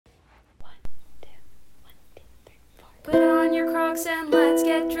trunks and let's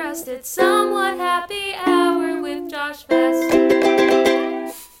get dressed. It's somewhat happy hour with Josh Vest.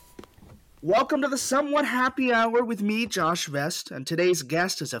 Welcome to the Somewhat Happy Hour with me, Josh Vest, and today's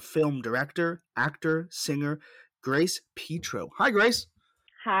guest is a film director, actor, singer, Grace Petro. Hi, Grace.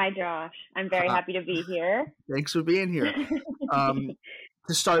 Hi, Josh. I'm very happy to be here. Thanks for being here.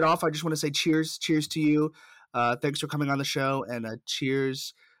 To start off, I just want to say cheers to you. Thanks for coming on the show, and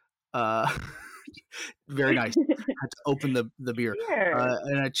cheers. Very nice. I had to open the beer. Cheers.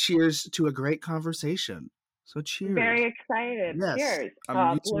 And a cheers to a great conversation. So cheers. Very excited. Yes. Cheers.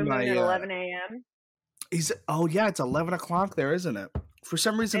 I'm Blue moon at 11 a.m. It's 11 o'clock there, isn't it? For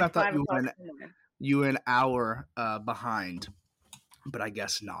some reason, It's I thought you were an hour behind, but I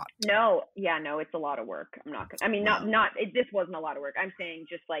guess not. No, it's a lot of work. I'm not gonna. I mean, this wasn't a lot of work. I'm saying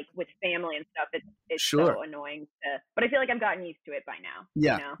just like with family and stuff, it's Sure. so annoying but I feel like I've gotten used to it by now.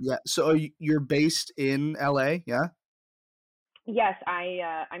 Yeah, you know? yeah. So you're based in LA, yeah? Yes,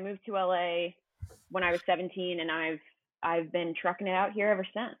 I moved to LA when I was 17, and I've been trucking it out here ever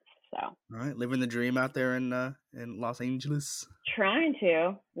since. So. All right, living the dream out there in Los Angeles. Trying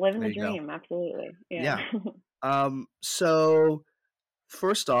to living There the you go. dream, absolutely. Yeah. So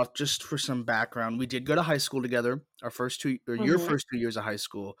first off, just for some background, we did go to high school together. Our first two, or your first 2 years of high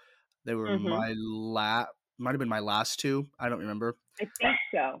school, they were might have been my last two. I don't remember. I think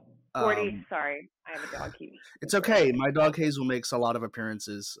so. 40. Sorry, I have a dog. It's okay. My dog Hazel makes a lot of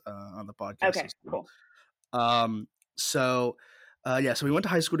appearances on the podcast. Okay, cool. So we went to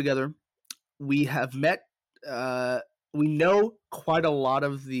high school together. We have met. We know quite a lot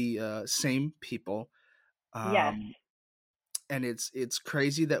of the same people. Yes. And it's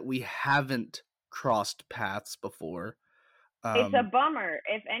crazy that we haven't crossed paths before. It's a bummer.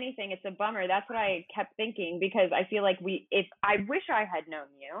 If anything, it's a bummer. That's what I kept thinking, because I feel like I wish I had known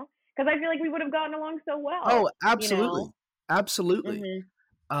you, because I feel like we would have gotten along so well. Oh, absolutely. You know? Absolutely.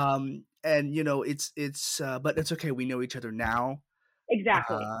 Mm-hmm. And it's but it's okay. We know each other now.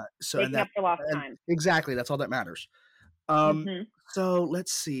 Exactly. Making up for lost time. Exactly. That's all that matters. So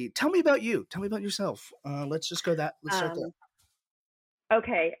let's see. Tell me about you. Tell me about yourself. Let's just go that. Let's start there.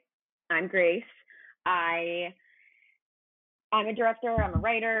 Okay. I'm Grace. I'm a director. I'm a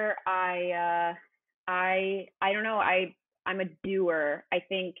writer. I don't know. I'm a doer. I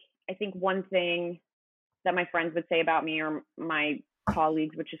think one thing that my friends would say about me, or my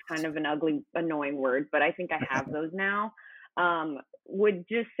colleagues, which is kind of an ugly, annoying word, but I think I have those now, would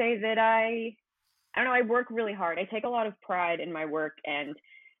just say that I don't know, I work really hard. I take a lot of pride in my work, and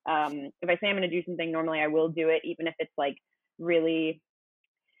if I say I'm going to do something, normally I will do it, even if it's like really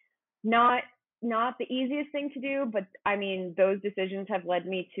not the easiest thing to do. But I mean, those decisions have led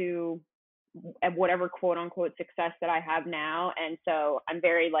me to whatever quote unquote success that I have now. And so I'm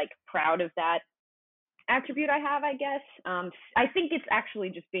very like proud of that attribute I have, I guess. I think it's actually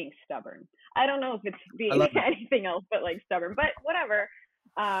just being stubborn. I don't know if it's being anything else but like stubborn, but whatever.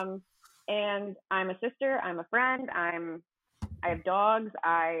 And I'm a sister, I'm a friend, I have dogs,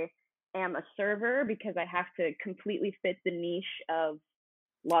 I am a server, because I have to completely fit the niche of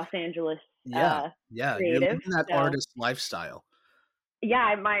Los Angeles. Creative. You're living that artist lifestyle. Yeah,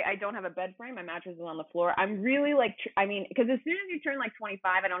 I don't have a bed frame. My mattress is on the floor. I'm really like, because as soon as you turn like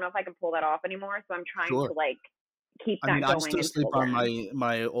 25, I don't know if I can pull that off anymore. So I'm trying to like keep that going. I still sleep on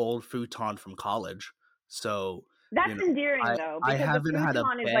my old futon from college. So that's endearing though, because I haven't had a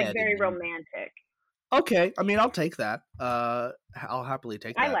bed is like very romantic. Okay, I mean, I'll take that. I'll happily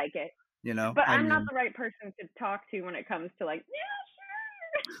take that. I like it. You know, but I'm not the right person to talk to when it comes to like,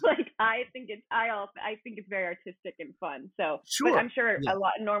 like I think it's very artistic and fun. So, but I'm sure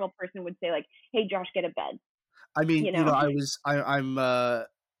a normal person would say like, "Hey, Josh, get a bed." I mean, I'm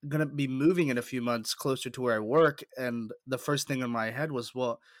gonna be moving in a few months closer to where I work, and the first thing in my head was,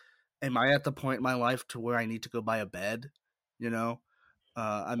 well, am I at the point in my life to where I need to go buy a bed? You know,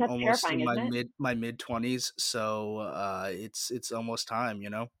 I'm That's almost in my mid-20s, so it's almost time, you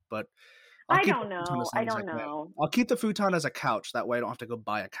know. But I don't know. I'll keep the futon as a couch. That way, I don't have to go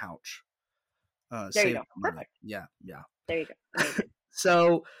buy a couch. There you go. Perfect. Yeah. There you go.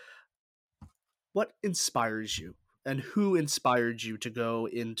 So, what inspires you, and who inspired you to go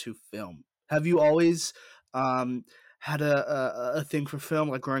into film? Have you always had a thing for film?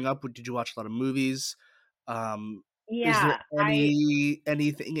 Like growing up, did you watch a lot of movies? Is there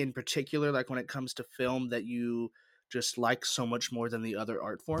anything in particular, like when it comes to film, that you just like so much more than the other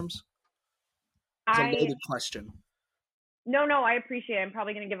art forms? It's a loaded question. No, I appreciate it. I'm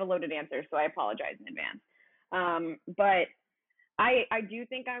probably going to give a loaded answer, so I apologize in advance. But I do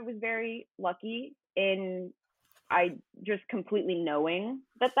think I was very lucky in just completely knowing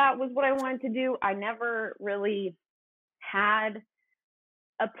that was what I wanted to do. I never really had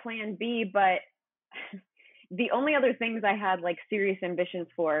a plan B, but the only other things I had like serious ambitions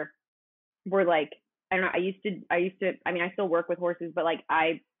for were like, I don't know, I mean, I still work with horses, but like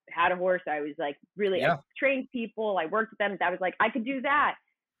I had a horse. I was like really, I Yeah. trained people, I worked with them. That was like, I could do that.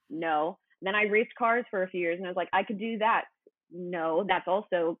 No. Then I raced cars for a few years and I was like, I could do that. No, that's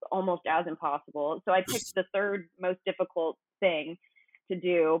also almost as impossible. So I picked the third most difficult thing to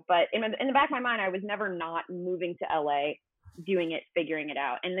do. But in the back of my mind, I was never not moving to LA, doing it, figuring it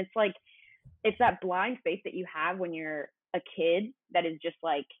out. And it's like, it's that blind faith that you have when you're a kid that is just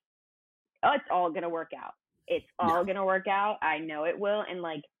like, oh, it's all going to work out. It's all going to work out. I know it will. And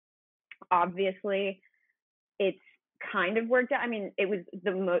like, obviously it's kind of worked out. I mean, it's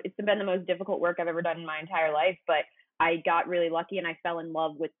been the most difficult work I've ever done in my entire life, but I got really lucky and I fell in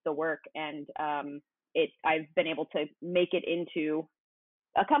love with the work. And I've been able to make it into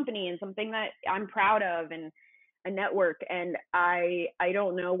a company and something that I'm proud of, and a network. And I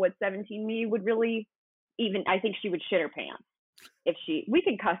don't know what 17 me would really even, I think she would shit her pants if we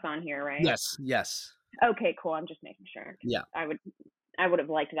can cuss on here, right? Yes. Okay, cool. I'm just making sure. Yeah. I would have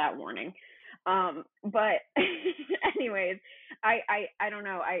liked that warning. But anyways, I don't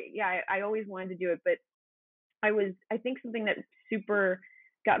know. I always wanted to do it, but I think something that super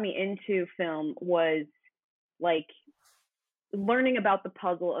got me into film was like learning about the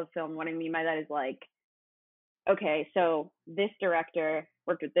puzzle of film. What I mean by that is like, okay, so this director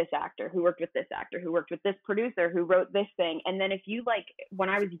worked with this actor, who worked with this actor, who worked with this producer, who wrote this thing. And then if you like, when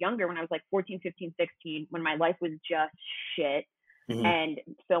I was younger, when I was like 14, 15, 16, when my life was just shit, and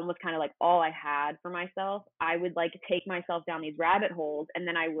film was kind of like all I had for myself, I would like take myself down these rabbit holes, and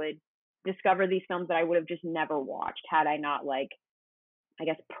then I would discover these films that I would have just never watched had I not like, I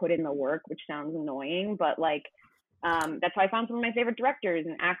guess, put in the work, which sounds annoying, but like, that's how I found some of my favorite directors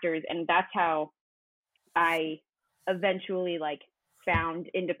and actors. And that's how I eventually like found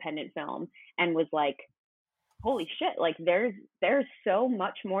independent film and was like, holy shit, like there's so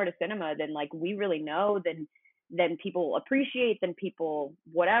much more to cinema than like we really know, than people appreciate, than people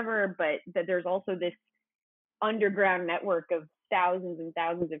whatever. But that there's also this underground network of thousands and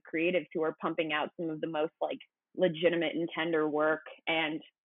thousands of creatives who are pumping out some of the most like legitimate and tender work and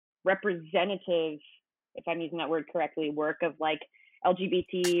representative, if I'm using that word correctly, work of like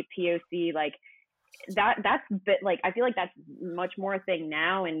LGBT, POC, like that's bit like, I feel like that's much more a thing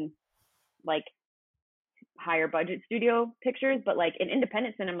now in like higher budget studio pictures, but like in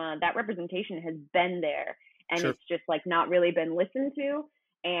independent cinema, that representation has been there, and Sure. it's just like not really been listened to,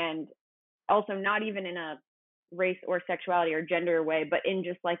 and also not even in a race or sexuality or gender way, but in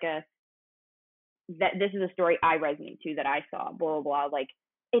just like that this is a story I resonate to, that I saw, blah, blah, blah. Like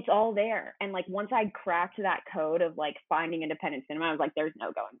it's all there. And like once I cracked that code of like finding independent cinema, I was like, there's no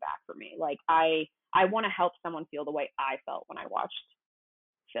going back for me. Like I want to help someone feel the way I felt when I watched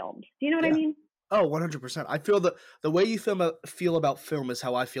films. Do you know what I mean? Oh, 100%. I feel the way you feel about film is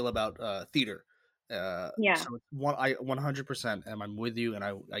how I feel about theater. Yeah. So I 100% am. I'm with you, and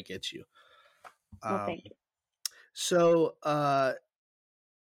I get you. Well, thank you. So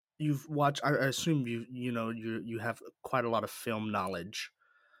you've watched. I assume you have quite a lot of film knowledge.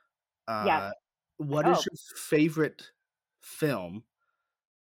 Yeah. What is your favorite film?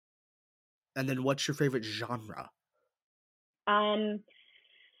 And then what's your favorite genre?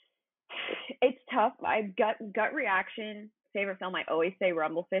 It's tough. I gut reaction. Favorite film, I always say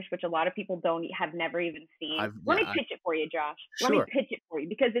Rumblefish, which a lot of people have never even seen. Let me pitch it for you, Josh. Sure. Let me pitch it for you,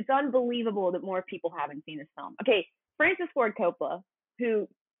 because it's unbelievable that more people haven't seen this film. Okay, Francis Ford Coppola, who,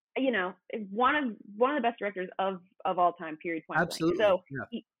 you know, is one of the best directors of all time, period, point blank. Absolutely. So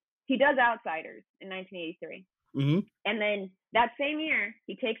yeah. he does Outsiders in 1983. Mm-hmm. And then that same year,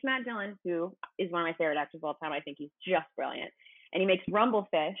 he takes Matt Dillon, who is one of my favorite actors of all time. I think he's just brilliant. And he makes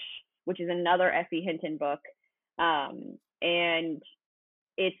Rumblefish, which is another Effie Hinton book. And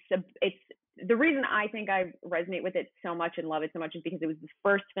it's the reason I think I resonate with it so much and love it so much is because it was the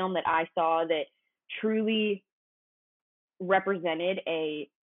first film that I saw that truly represented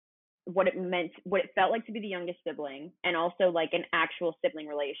what it felt like to be the youngest sibling, and also like an actual sibling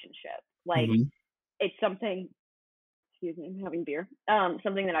relationship. Like it's something, excuse me, I'm having beer.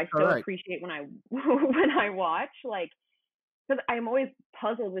 Something that I so appreciate when I watch, like, because I'm always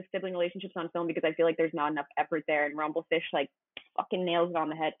puzzled with sibling relationships on film, because I feel like there's not enough effort there, and Rumblefish like fucking nails it on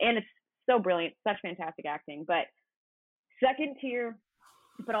the head, and it's so brilliant, such fantastic acting. But second tier,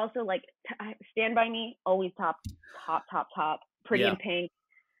 but also like Stand By Me, always top. Pretty in Pink.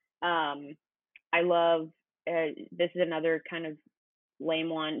 I love this is another kind of lame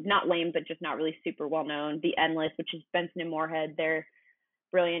one, not lame, but just not really super well known. The Endless, which is Benson and Moorhead. They're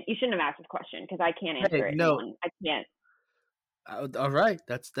brilliant. You shouldn't have asked this question because I can't answer it. No, I can't. All right,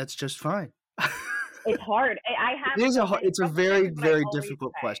 that's just fine. It's hard. I have It is so many it's a questions, very, but I very always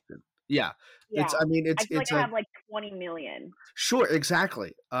difficult say, question. Yeah. It's, yeah. I mean, I feel like it's I a, have like 20 million. sure,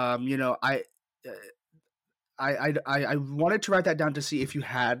 exactly. Uh, I wanted to write that down to see if you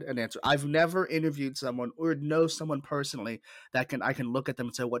had an answer. I've never interviewed someone or know someone personally that I can look at them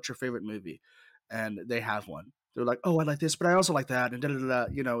and say, "What's your favorite movie?" And they have one. They're like, "Oh, I like this, but I also like that," and da da da.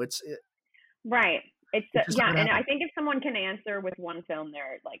 Right. It's just not Yeah, gonna and I happen. think if someone can answer with one film,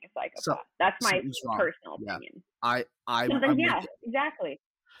 they're like a So psychopath. That's my something's wrong. personal Yeah, opinion. Something, I'm with yeah, you. exactly.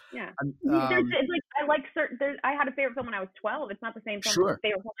 Yeah. I'm, It's like I like certain. I had a favorite film when I was 12. It's not the same film sure,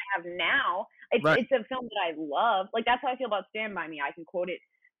 favorite film I have now. It's right. it's a film that I love. Like that's how I feel about Stand By Me. I can quote it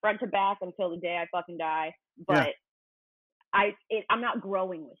front to back until the day I fucking die. Yeah, But I'm not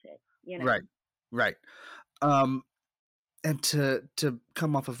growing with it. You know. right, right. Um, and to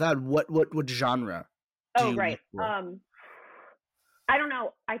come off of that, what genre do Oh you right. look for? I don't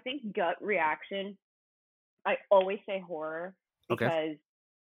know. I think gut reaction. I always say horror Okay, because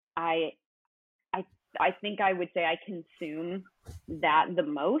I I I think I would say I consume that the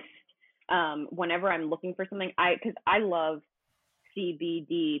most. Whenever I'm looking for something, because I love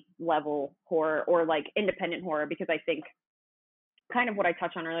CBD level horror or like independent horror because I think kind of what I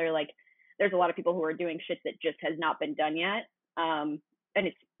touched on earlier, like there's a lot of people who are doing shit that just has not been done yet. And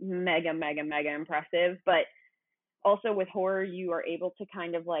it's mega, mega, mega impressive. But also with horror, you are able to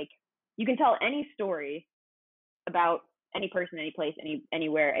kind of like, you can tell any story about any person, any place,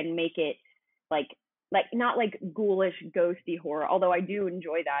 anywhere, and make it like not like ghoulish, ghosty horror. Although I do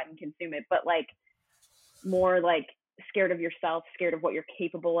enjoy that and consume it, but like more like scared of yourself, scared of what you're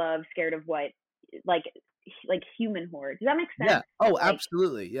capable of, scared of what like human horror. Does that make yeah. sense? Oh, Like,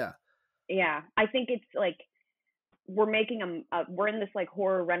 absolutely, yeah, yeah, I think it's like we're making we're in this like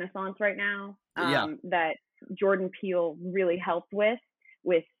horror renaissance right now. yeah. That Jordan Peele really helped with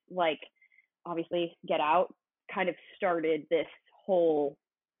like obviously Get Out kind of started this whole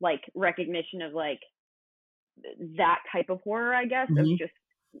like recognition of like that type of horror, I guess, of Hmm. just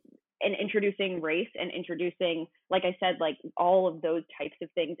and introducing race and introducing, like I said, like all of those types of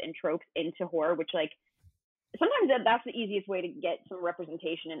things and tropes into horror, which like sometimes that's the easiest way to get some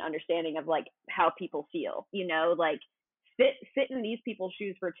representation and understanding of like how people feel, like sit in these people's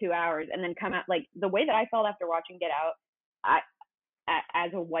shoes for 2 hours and then come out like the way that I felt after watching Get Out.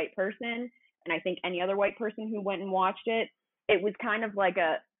 As a white person, and I think any other white person who went and watched it, it was kind of like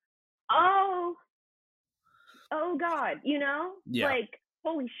oh, oh God, Yeah. like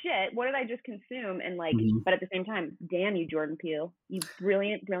holy shit, what did I just consume? And like, Mhm. but at the same time, damn you, Jordan Peele, you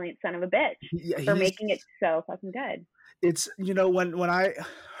brilliant, brilliant son of a bitch Yeah, for making it so fucking good. it's when I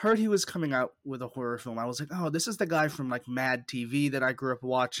heard he was coming out with a horror film, I was like, oh, this is the guy from like Mad TV that I grew up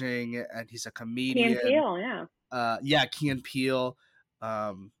watching, and he's a Key and comedian. Peele, yeah. Yeah, Key and Peele.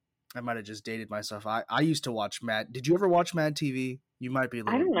 I might have just dated myself. I used to watch Mad. Did you ever watch Mad TV? You might be I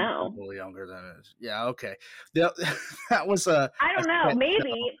don't a know. little younger than us. Yeah, okay. That, that was I a don't know. sketch show.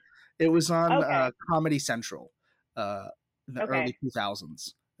 Maybe. It was on Okay. Comedy Central in the early Okay.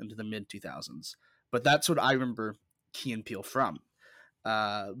 2000s into the mid 2000s. But that's what I remember Key and Peele from.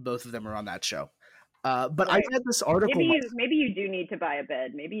 Both of them are on that show. But I Right. read this article. Maybe you do need to buy a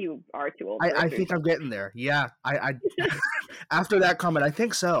bed. Maybe you are too old for I it. think I'm getting there. Yeah, I after that comment, I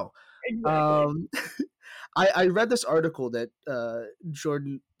think so. Exactly. Um, I read this article that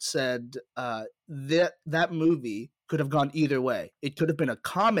Jordan said that movie could have gone either way. It could have been a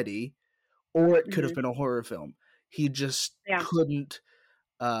comedy, or it could have Mhm. been a horror film. He just Yeah. couldn't.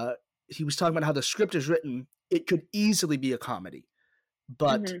 He was talking about how the script is written. It could easily be a comedy,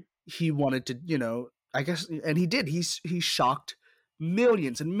 but Mhm. he wanted to, I guess, and he did. He shocked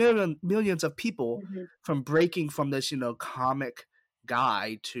millions and millions of people Mhm. from breaking from this, comic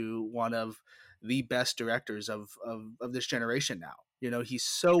guy to one of the best directors of this generation now. He's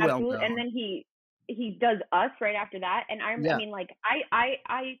so well Absolutely. And known. then he does Us right after that. And I Yeah, mean, like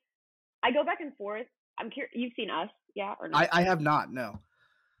I go back and forth. I'm curious. You've seen Us, yeah or no? I have not. No,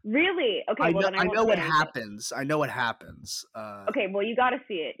 Really? Okay. Well, then I I won't know say what anything. happens. I know what happens. Okay. Well, you got to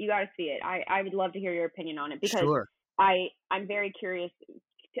see it. You got to see it. I would love to hear your opinion on it because Sure. I'm very curious.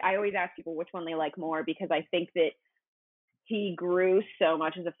 I always ask people which one they like more because I think that he grew so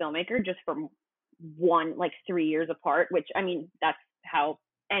much as a filmmaker just from 3 years apart, which I mean, that's how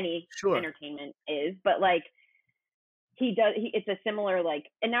any Sure. entertainment is. But like it's a similar like,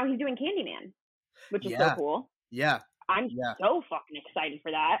 and now he's doing Candyman, which is so Yeah. cool. Yeah. I'm Yeah. so fucking excited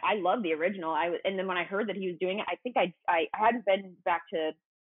for that. I love the original. And then when I heard that he was doing it, I think I hadn't been back to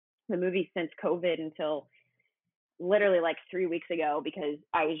the movie since COVID until literally like 3 weeks ago because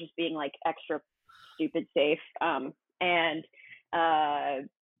I was just being like extra stupid safe. And I'm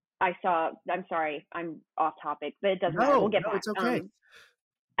sorry, I'm off topic, but it doesn't matter. We'll No, get no, back. it's okay.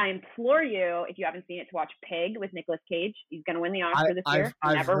 I implore you, if you haven't seen it, to watch Pig with Nicolas Cage. He's going to win the Oscar this year.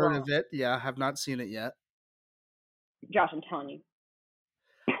 I've Never heard wrong. of it. Yeah, I have not seen it yet. Josh, I'm telling you.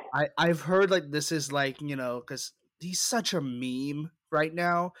 I've heard like this is like, because he's such a meme right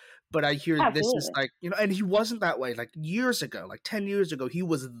now, but I hear this is Absolutely. like, and he wasn't that way like years ago, like 10 years ago, he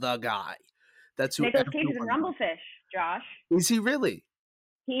was the guy. That's who Nicolas Cage is in everyone loved. Rumblefish, Josh. Is he really?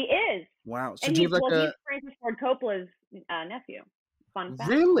 He is. Wow. So And do you he's have like Francis Ford Coppola's nephew. Fun fact.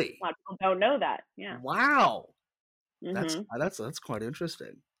 really? A lot of people don't know that. Yeah. Wow. Mm-hmm. That's quite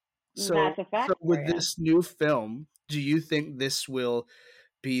interesting. So, That's a fact so for with you. this new film, do you think this will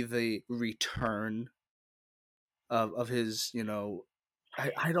be the return of his,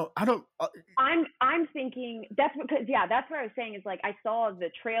 I don't I'm thinking that's because that's what I was saying is like I saw the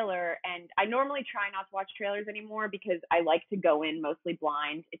trailer and I normally try not to watch trailers anymore because I like to go in mostly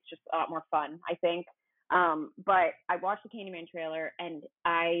blind. It's just a lot more fun, I think. But I watched the Candyman trailer and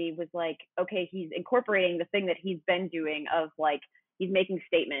I was like, okay, he's incorporating the thing that he's been doing of like he's making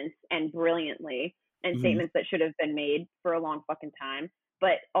statements and brilliantly and statements that should have been made for a long fucking time.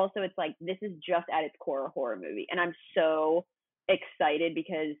 But also it's like this is just at its core a horror movie. And I'm so excited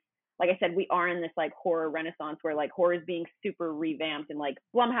because like I said, we are in this like horror renaissance where like horror is being super revamped and like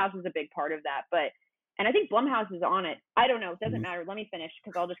Blumhouse is a big part of that. And I think Blumhouse is on it. I don't know. It doesn't matter. Let me finish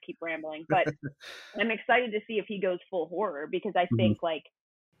because I'll just keep rambling. But I'm excited to see if he goes full horror because I think like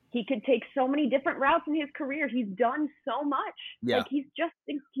he could take so many different routes in his career. He's done so much. Yeah. Like he's just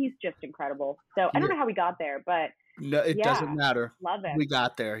incredible. So I don't know how we got there, but no, it doesn't matter. Love it. We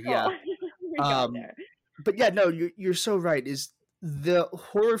got there. Yeah. We got there. But yeah, no, you're so right. Is the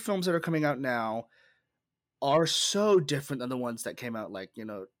horror films that are coming out now are so different than the ones that came out like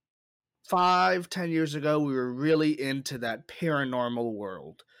 5-10 years ago. We were really into that paranormal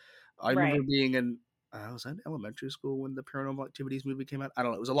world. I remember being in was I in elementary school when the Paranormal Activities movie came out? I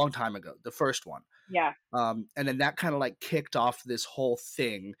don't know. It was a long time ago, the first one. Yeah. And then that kind of like kicked off this whole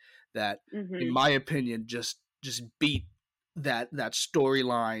thing that, in my opinion, just beat that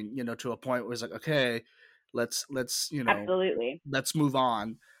storyline, to a point where it's like, okay, let's absolutely, let's move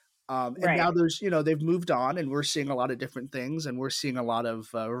on. And now there's they've moved on, and we're seeing a lot of different things, and we're seeing a lot of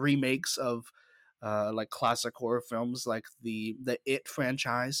remakes of like classic horror films, like the It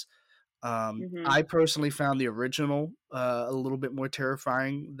franchise. I personally found the original a little bit more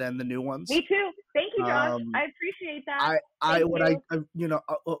terrifying than the new ones. Me too. Thank you, Josh. I appreciate that.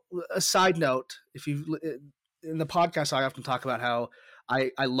 A side note, if you in the podcast, I often talk about how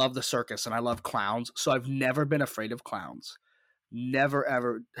I love the circus and I love clowns, so I've never been afraid of clowns. Never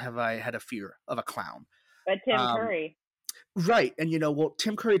ever have I had a fear of a clown. But Tim Curry, right? And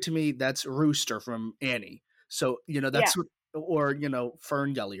Tim Curry to me, that's Rooster from Annie. So that's or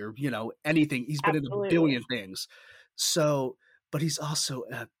Fern Gully or anything. He's been in a billion things. So, but he's also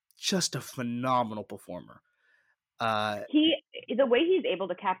just a phenomenal performer. The way he's able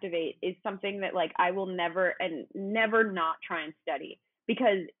to captivate is something that like I will never not try and study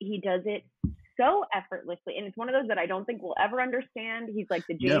because he does it so effortlessly, and it's one of those that I don't think we'll ever understand. He's like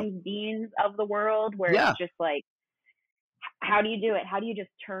the James Deans of the world, where it's just like, how do you do it? How do you just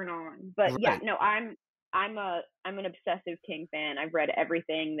turn on? But I'm an obsessive King fan. I've read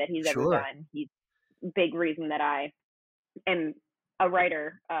everything that he's ever done. He's a big reason that I am a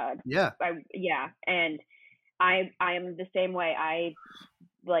writer. And I am the same way. I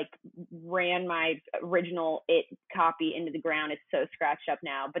like ran my original It copy into the ground. It's so scratched up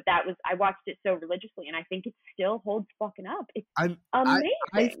now, but I watched it so religiously, and I think it still holds fucking up. It's amazing.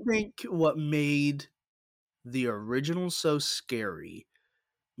 I think what made the original so scary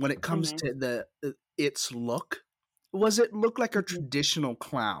when it comes to its look was it looked like a traditional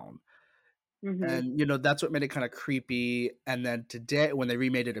clown. And that's what made it kind of creepy. And then today, when they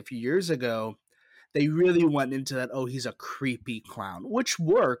remade it a few years ago, they really went into that, he's a creepy clown, which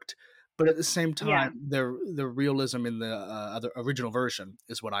worked, but at the same time, the realism in the original version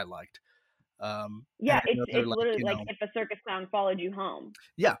is what I liked. It's literally like if a circus clown followed you home.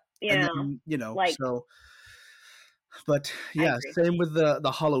 Yeah, so. But yeah, same with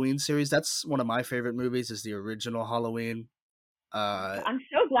the Halloween series. That's one of my favorite movies. Is the original Halloween. I'm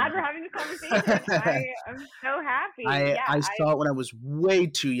so glad we're having this conversation. I'm so happy. I saw it when I was way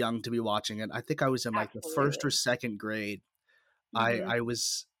too young to be watching it. I think I was in like the first or second grade. I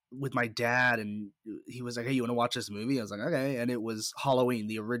was with my dad, and he was like, "Hey, you want to watch this movie?" I was like, "Okay." And it was Halloween,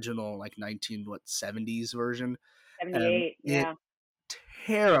 the original like 1970s version. 78. It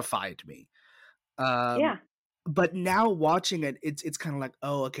terrified me. But now watching it, it's kind of like,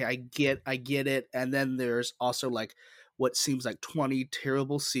 oh, okay, I get it. And then there's also like what seems like 20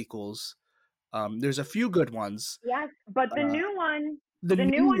 terrible sequels. There's a few good ones. Yes, but the Uh, new one, the the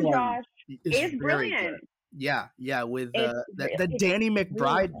new new one, one Josh, is is very good. brilliant. Yeah, with that It's Danny really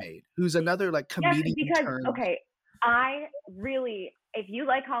McBride good. made, who's another like Yes, comedian because turned. okay, I really, if you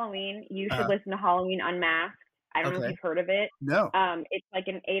like Halloween, you should listen to Halloween Unmasked. I don't know if Okay. you've heard of it. No. It's like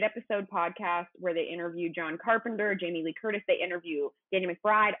an 8-episode podcast where they interview John Carpenter, Jamie Lee Curtis. They interview Danny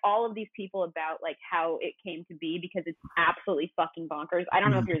McBride, all of these people about like how it came to be, because it's absolutely fucking bonkers. I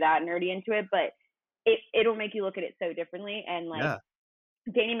don't know if you're that nerdy into it, but it'll make you look at it so differently. And like Yeah.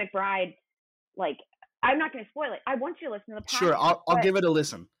 Danny McBride, like, I'm not going to spoil it. I want you to listen to the podcast. Sure, I'll give it a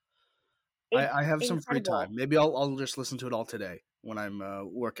listen. It's I have some free incredible. time. Maybe I'll just listen to it all today when I'm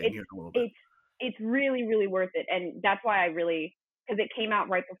working here in a little bit. It's really, really worth it. And that's why because it came out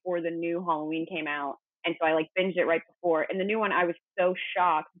right before the new Halloween came out. And so I like binged it right before. And the new one, I was so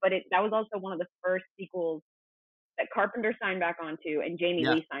shocked. But that was also one of the first sequels that Carpenter signed back onto and Jamie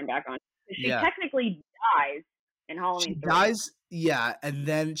Lee signed back onto. She technically dies in Halloween 3. Dies, yeah, and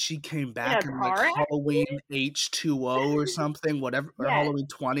then she came back in like Halloween H2O or something, whatever, or Halloween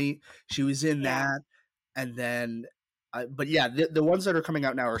 20. She was in that, and then, but yeah, the ones that are coming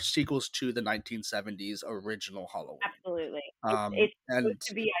out now are sequels to the 1970s original Halloween. Absolutely, it's supposed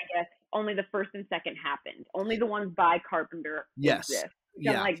to be, I guess, only the first and second happened. Only the ones by Carpenter exist.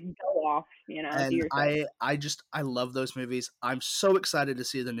 I'm like, go off, you know. And I love those movies. I'm so excited to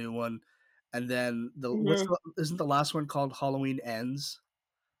see the new one. And then isn't the last one called Halloween Ends?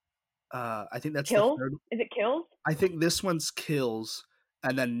 I think that's Kills. The third. Is it Kills? I think this one's Kills,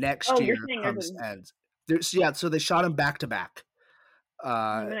 and then next year comes Ends. So they shot them back to back.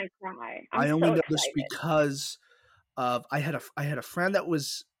 I'm gonna cry. I only know this because of I had a friend that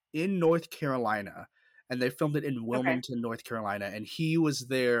was in North Carolina, and they filmed it in Wilmington, North Carolina, and he was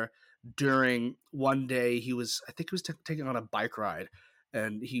there during one day. I think he was taking on a bike ride.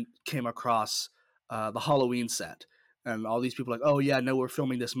 And he came across the Halloween set. And all these people are like, oh, yeah, no, we're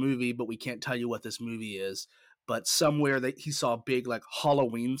filming this movie, but we can't tell you what this movie is. But somewhere he saw a big like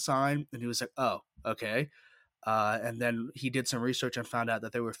Halloween sign, and he was like, oh, okay. And then he did some research and found out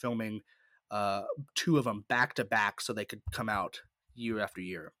that they were filming 2 of them back to back so they could come out year after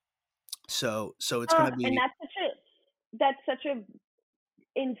year. So it's going to be. And that's such a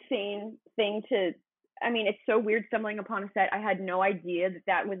insane thing to. I mean, it's so weird stumbling upon a set. I had no idea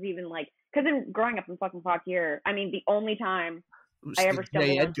that was even like, because growing up in fucking Fauquier, I mean, the only time I ever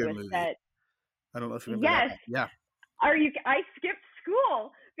stumbled onto a set. I don't know if you remember that. Yeah. I skipped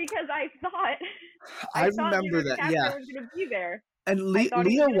school because I remember that. Yeah. Was going to be there. And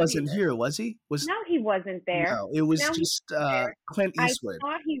Leo wasn't here, was he? No, he wasn't there. No, it was just Clint Eastwood. I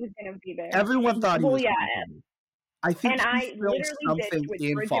thought he was going to be there. Everyone thought he was. Yeah. I think and I literally something with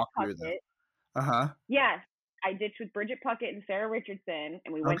in Bridget Fauquier, though. Yes, I ditched with Bridget Puckett and Sarah Richardson,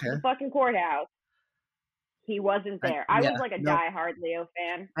 and we went to the fucking courthouse. He wasn't there. I was like a diehard Leo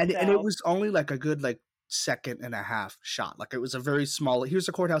fan, and it was only like a good second and a half shot. Like it was a very small. Here's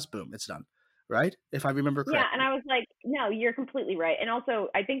the courthouse. Boom, it's done. Right, if I remember correctly. Yeah, and I was like, no, you're completely right. And also,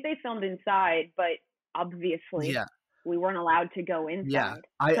 I think they filmed inside, but obviously, we weren't allowed to go inside. Yeah,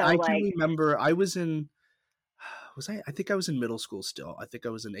 I can remember. I was in. I think I was in middle school still. I think I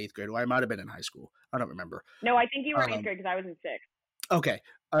was in 8th grade. Well, I might have been in high school. I don't remember. No, I think you were in 8th grade because I was in 6th. Okay.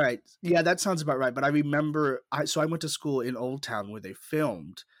 All right. Yeah, that sounds about right. But I remember, I went to school in Old Town where they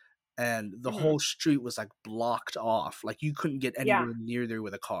filmed, and the whole street was like blocked off. Like you couldn't get anywhere near there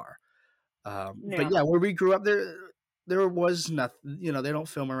with a car. But yeah, where we grew up, there was nothing. You know, they don't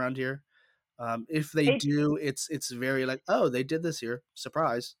film around here. If they do, it's very like, oh, they did this here.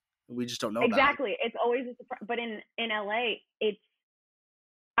 Surprise. We just don't know exactly. About it. It's always a surprise. But in LA,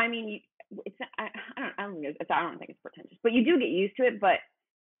 I mean, I don't think it's pretentious, but you do get used to it. But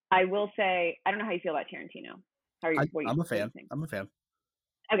I will say, I don't know how you feel about Tarantino. I'm a fan. I'm a fan.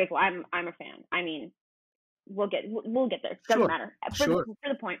 Okay, cool. I'm a fan. I mean, we'll get there. Doesn't matter. For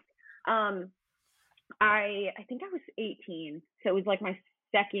the point. I think I was 18, so it was like my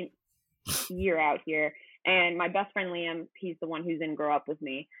second year out here, and my best friend Liam, he's the one who's in Grow Up with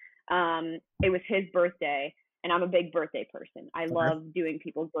me. It was his birthday, and I'm a big birthday person. I love doing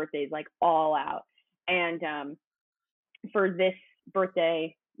people's birthdays like all out. And for this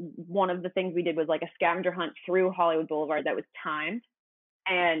birthday, one of the things we did was like a scavenger hunt through Hollywood Boulevard that was timed,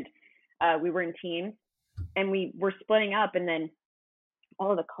 and we were in teams, and we were splitting up, and then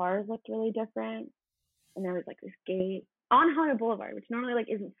all of the cars looked really different, and there was like this gate on Hollywood Boulevard, which normally like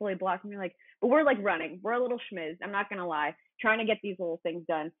isn't fully blocked, and we're like, but we're like running, we're a little schmiz, I'm not gonna lie, trying to get these little things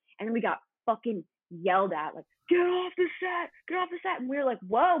done, and then we got fucking yelled at, like, get off the set. And we were like,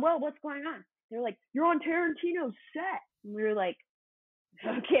 whoa, what's going on? They're like, you're on Tarantino's set. And we were like,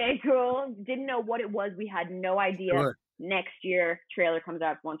 okay, cool. Didn't know what it was. We had no idea. Sure. Next year, trailer comes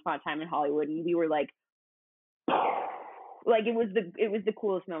out, Once Upon a Time in Hollywood, and we were like, it was the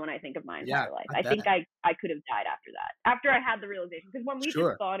coolest moment I think of my entire life. I think I could have died after that. After I had the realization, because when we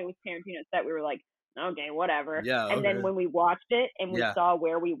just thought it was Tarantino's set, we were like, okay, whatever. Yeah. And then when we watched it and we saw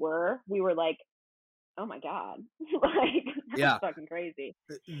where we were like, oh my god, that's fucking crazy.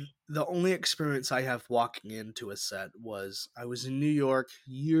 The only experience I have walking into a set was I was in New York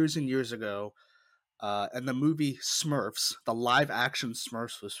years and years ago, and the movie Smurfs, the live action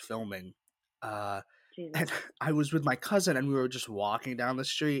Smurfs, was filming. And I was with my cousin, and we were just walking down the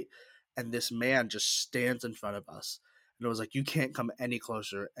street, and this man just stands in front of us, and it was like, you can't come any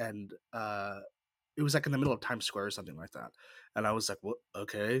closer. And it was like in the middle of Times Square or something like that. And I was like, "What?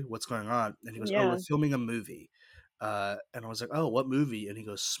 Okay, what's going on?" And he goes, "Oh, we're filming a movie." And I was like, "Oh, what movie?" And he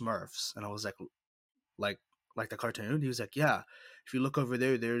goes, "Smurfs." And I was like the cartoon? He was like, "Yeah. If you look over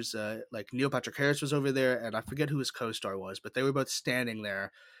there, there's like Neil Patrick Harris was over there, and I forget who his co-star was, but they were both standing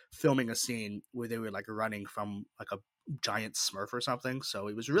there filming a scene where they were like running from like a giant Smurf or something. So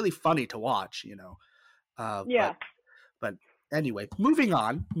it was really funny to watch, you know." But anyway, moving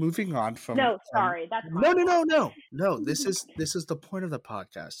on from. No, sorry, that's no. This is the point of the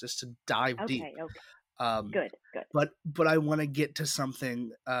podcast, just to dive deep. Okay. Good. But I want to get to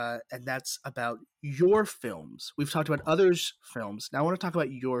something, and that's about your films. We've talked about others' films. Now I want to talk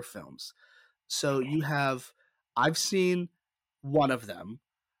about your films. So you have, I've seen one of them.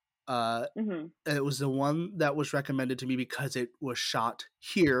 And it was the one that was recommended to me because it was shot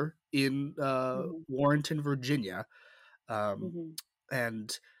here in Warrenton, Virginia.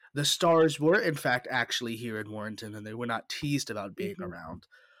 And the stars were in fact actually here in Warrenton, and they were not teased about being around.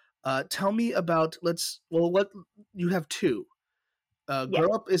 Tell me about, what you have two. Grow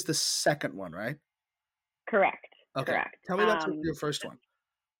Up is the second one, right? Correct. Okay. Correct. Tell me about your first one.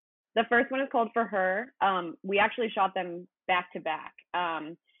 The first one is called For Her. We actually shot them back to back.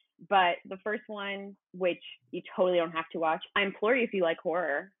 But the first one, which you totally don't have to watch, I implore you if you like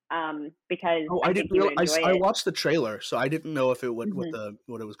horror, because I think you would enjoy it. I watched the trailer, so I didn't know if it would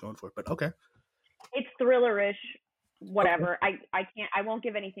what it was going for. But okay, it's thriller-ish, whatever. Okay. I won't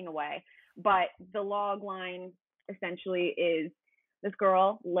give anything away. But the log line essentially is this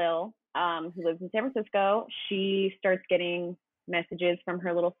girl, Lil, who lives in San Francisco. She starts getting messages from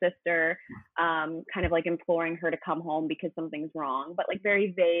her little sister, kind of like imploring her to come home because something's wrong, but like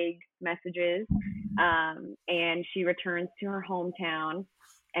very vague messages. And she returns to her hometown,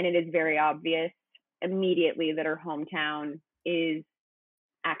 and it is very obvious immediately that her hometown is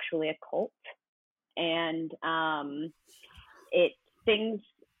actually a cult. And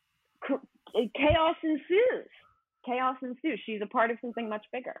chaos ensues. She's a part of something much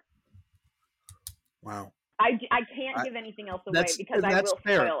bigger. Wow. I can't give anything else away because I will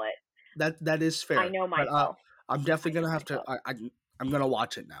spoil it. That is fair. I know myself. I'm definitely gonna have to. I'm gonna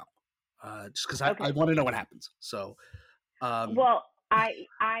watch it now, just because I want to know what happens. So, well, I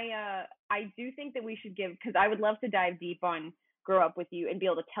do think that we should give, because I would love to dive deep on Grow Up with you and be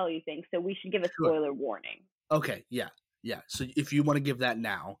able to tell you things. So we should give a spoiler warning. Okay. Yeah. So if you want to give that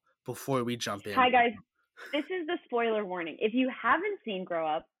now before we jump in. Hi guys, this is the spoiler warning. If you haven't seen Grow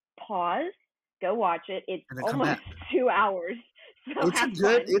Up, pause. Go watch it. It's almost 2 hours. So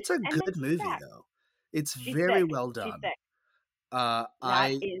it's a good movie though. It's very well done. That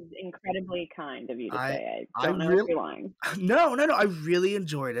is incredibly kind of you to say. I don't know if you're lying. No. I really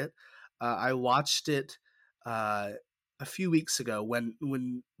enjoyed it. I watched it a few weeks ago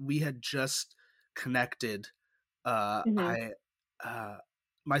when we had just connected. My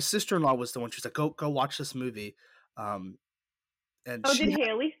sister-in-law was the one. She's like, go watch this movie. And did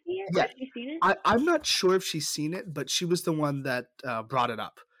Haley see it? Yeah, has she seen it? I'm not sure if she's seen it, but she was the one that brought it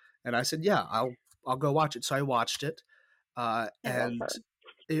up, and I said, "Yeah, I'll go watch it." So I watched it, and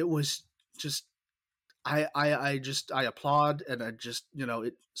it was just I applaud, and I just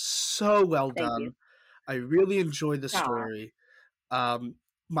it's so well done. I really enjoyed the story.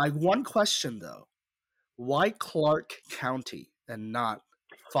 My one question though, why Clark County and not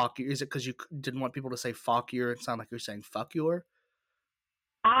Fauquier? Is it because you didn't want people to say Fauquier and sound like you're saying fuck your?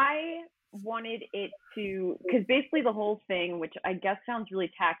 I wanted it to, because basically the whole thing, which I guess sounds really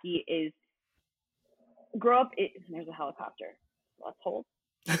tacky, is Grow Up. There's a helicopter. Let's hold.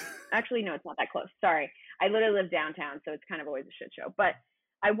 Actually, no, it's not that close. Sorry. I literally live downtown, so it's kind of always a shit show. But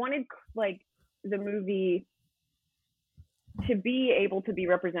I wanted like the movie to be able to be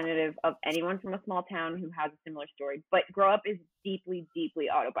representative of anyone from a small town who has a similar story, but Grow Up is deeply, deeply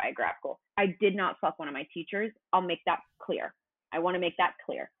autobiographical. I did not fuck one of my teachers. I'll make that clear. I want to make that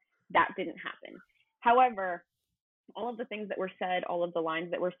clear. That didn't happen. However, all of the things that were said, all of the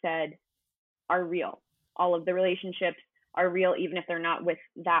lines that were said are real. All of the relationships are real, even if they're not with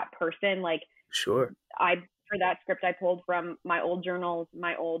that person. Like, Sure. For that script, I pulled from my old journals,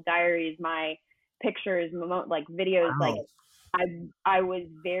 my old diaries, my pictures, like videos. Wow. Like, I was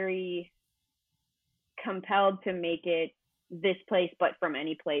very compelled to make it this place, but from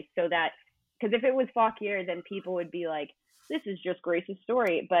any place, so that, because if it was Fauquier, then people would be like, this is just Grace's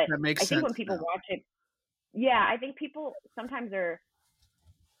story. But That makes I think sense when people now. watch it, yeah, I think people sometimes are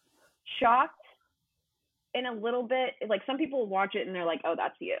shocked in a little bit. Like, some people watch it and they're like, oh,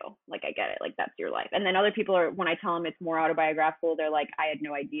 that's you. Like, I get it. Like, that's your life. And then other people are, when I tell them it's more autobiographical, they're like, I had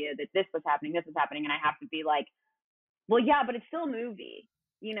no idea that this was happening. And I have to be like, well, yeah, but it's still a movie,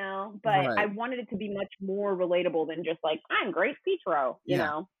 you know? But Right. I wanted it to be much more relatable than just like, I'm Grace Petro, you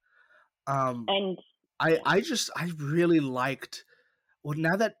know? And I really liked, well,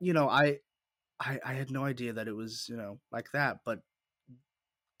 now that, you know, I had no idea that it was, you know, like that, but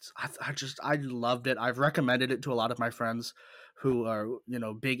I loved it. I've recommended it to a lot of my friends who are, you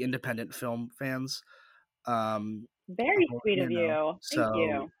know, big independent film fans. Very sweet of you. Thank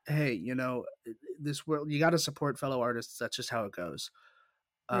you. Hey, you know, this world, you got to support fellow artists. That's just how it goes.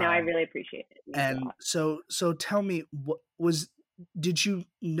 No, I really appreciate it. It means a And lot. so tell me, did you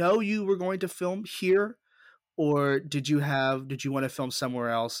know you were going to film here, or did you want to film somewhere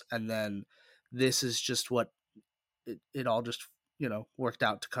else, and then this is just what it all just, you know, worked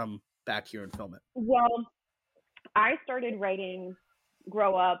out to come back here and film it? Well, I started writing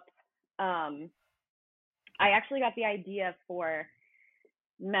Grow Up. I actually got the idea for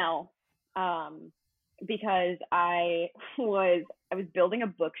Mel because I was building a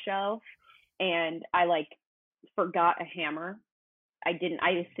bookshelf and I like forgot a hammer.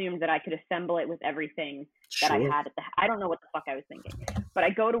 I assumed that I could assemble it with everything that I had I don't know what the fuck I was thinking. But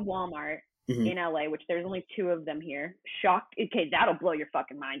I go to Walmart in LA, which there's only 2 of them here. Shocked. Okay, that'll blow your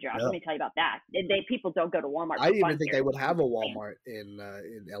fucking mind, Josh. Yeah. Let me tell you about that. People don't go to Walmart. I didn't even think here. they would have a Walmart in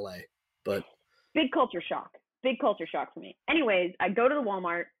LA, but big culture shock for me. Anyways, I go to the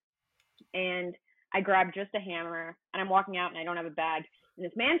Walmart and I grab just a hammer and I'm walking out and I don't have a bag. And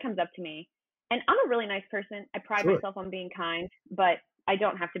this man comes up to me, and I'm a really nice person. I pride myself on being kind, but I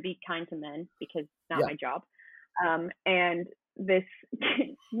don't have to be kind to men because it's not my job. And this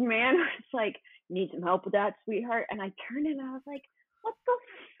man was like, need some help with that, sweetheart? And I turned and I was like, what the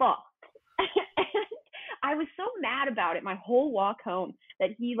fuck? And I was so mad about it my whole walk home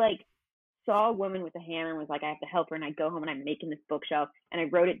that he like saw a woman with a hammer and was like, I have to help her. And I go home and I'm making this bookshelf and I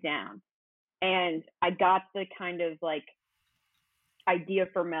wrote it down. And I got the kind of like idea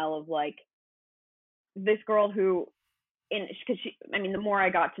for Mel of like this girl who, because the more I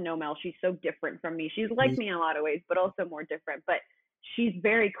got to know Mel, she's so different from me. She's like me in a lot of ways, but also more different. But she's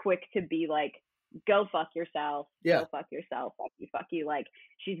very quick to be like, go fuck yourself. Yeah. Go fuck yourself. Fuck you. Like,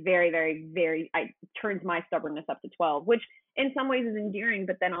 she's very, very, very, turns my stubbornness up to 12, which in some ways is endearing,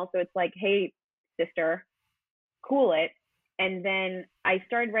 but then also it's like, hey, sister, cool it. And then I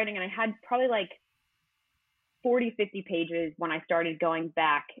started writing and I had probably like 40, 50 pages when I started going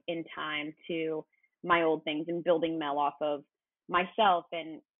back in time to my old things and building Mel off of myself.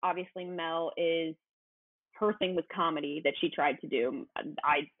 And obviously Mel her thing was comedy that she tried to do.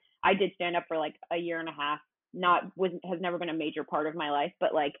 I did stand up for like a year and a half, has never been a major part of my life,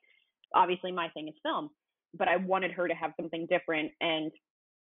 but like, obviously my thing is film, but I wanted her to have something different. And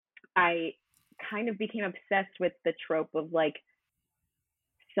I kind of became obsessed with the trope of like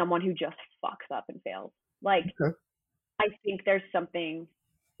someone who just fucks up and fails. Like, I think there's something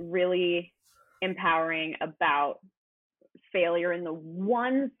really empowering about failure in the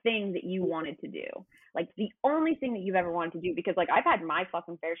one thing that you wanted to do, like the only thing that you've ever wanted to do. Because like, I've had my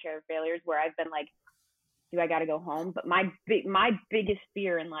fucking fair share of failures where I've been like, do I got to go home? But my biggest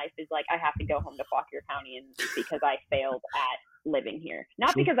fear in life is like, I have to go home to Fauquier County, and because I failed at living here,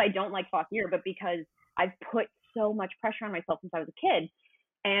 not because I don't like Fauquier, but because I've put so much pressure on myself since I was a kid.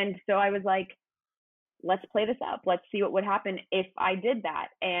 And so I was like, let's play this up. Let's see what would happen if I did that.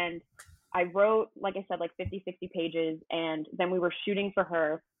 And I wrote, like I said, like 50, 60 pages. And then we were shooting for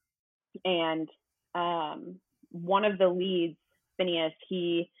her. And one of the leads, Phineas,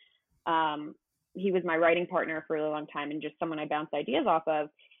 he was my writing partner for a really long time and just someone I bounced ideas off of.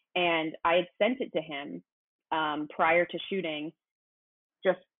 And I had sent it to him prior to shooting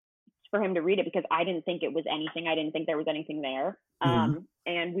just for him to read it because I didn't think it was anything. I didn't think there was anything there.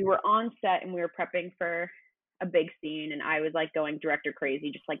 And we were on set and we were prepping for a big scene, and I was like going director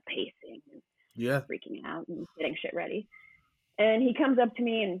crazy, just like pacing and Yeah. freaking out and getting shit ready. And he comes up to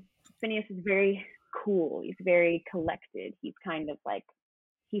me, and Phineas is very cool. He's very collected. He's kind of like,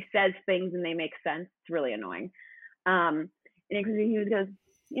 he says things and they make sense. It's really annoying. And he goes,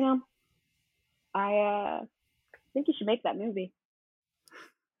 you know, I think you should make that movie.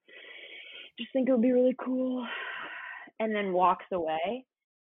 Just think it would be really cool. And then walks away.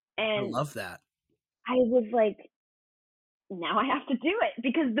 I And love that. I was like, now I have to do it.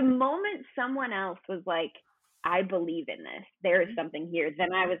 Because the moment someone else was like, I believe in this, there is something here,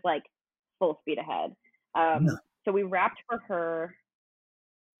 then I was like full speed ahead. So we wrapped for her.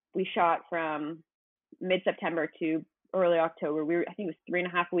 We shot from mid-September to early October. I think it was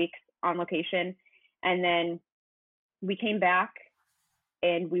 3.5 weeks on location. And then we came back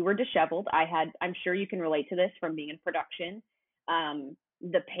and we were disheveled. I'm sure you can relate to this from being in production.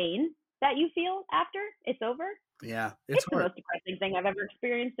 The pain that you feel after it's over. Yeah, it's the hard. most depressing thing I've ever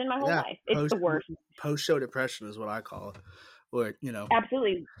experienced in my whole life. It's the worst. Post-show depression is what I call it. Or,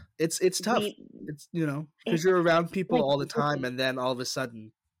 absolutely, it's tough. It's, because you're around people like, all the time, and then all of a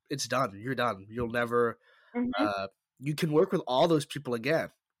sudden it's done. You're done. You'll never, you can work with all those people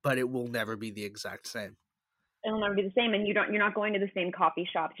again, but it will never be the exact same. It'll never be the same. And you're not going to the same coffee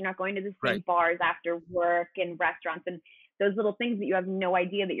shops. You're not going to the same bars after work and restaurants and those little things that you have no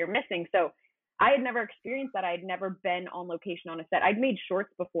idea that you're missing. So I had never experienced that. I had never been on location on a set. I'd made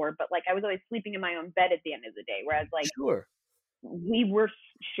shorts before, but like I was always sleeping in my own bed at the end of the day. Whereas like we were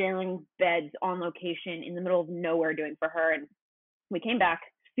sharing beds on location in the middle of nowhere doing for her. And we came back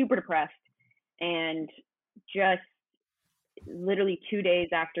super depressed, and just literally 2 days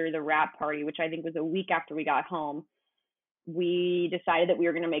after the wrap party, which I think was a week after we got home, we decided that we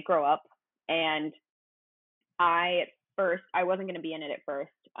were going to make Grow Up. And I wasn't going to be in it at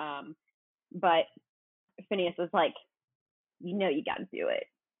first. But Phineas was like, you got to do it.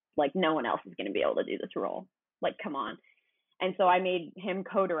 Like, no one else is going to be able to do this role. Like, come on. And so I made him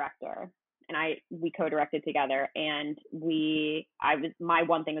co-director, and we co-directed together. And my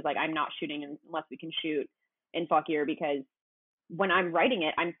one thing was like, I'm not shooting unless we can shoot in Fauquier, because when I'm writing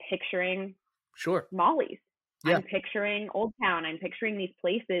it, I'm picturing Molly's. Yeah. I'm picturing Old Town. I'm picturing these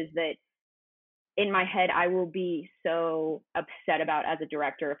places that in my head I will be so upset about as a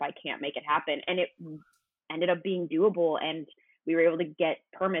director if I can't make it happen. And it ended up being doable, and we were able to get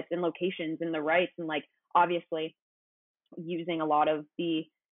permits and locations and the rights, and like obviously using a lot of the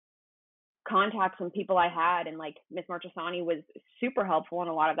contacts and people I had, and like Miss Marchesani was super helpful in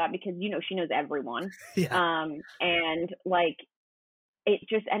a lot of that, because she knows everyone. And like it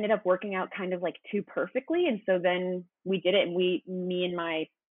just ended up working out kind of like too perfectly. And so then we did it, and me and my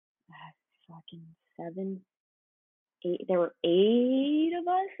fucking 7, 8, there were 8 of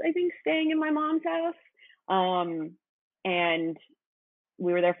us, I think, staying in my mom's house. And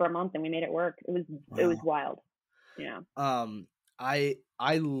we were there for a month, and we made it work. It was wild.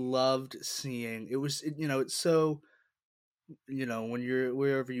 I loved seeing it. It's so, when you're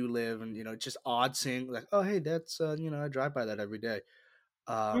wherever you live, and it's just odd seeing like, oh hey, that's I drive by that every day.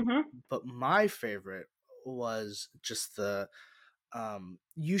 But my favorite was just the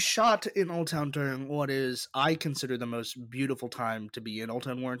you shot in Old Town during what is, I consider, the most beautiful time to be in Old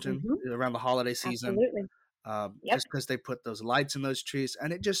Town Warrenton, around the holiday season. Absolutely. Just because they put those lights in those trees,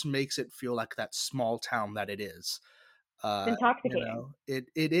 and it just makes it feel like that small town that it is. It's intoxicating. It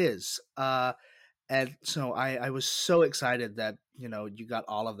is. And so I was so excited that you got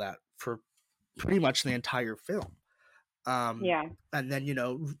all of that for pretty much the entire film. And then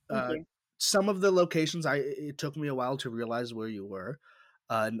some of the locations, it took me a while to realize where you were,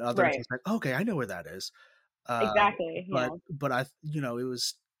 and others was like, okay, I know where that is. Exactly. But I it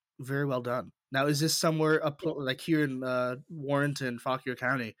was very well done. Now, is this somewhere like here in Warrenton, Fauquier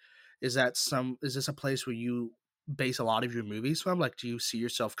County? Is this a place where you base a lot of your movies from? Like, do you see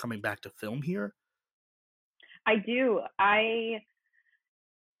yourself coming back to film here? I do.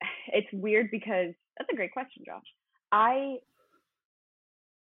 It's weird because that's a great question, Josh.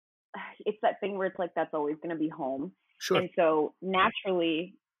 It's that thing where it's like, that's always going to be home. Sure. And so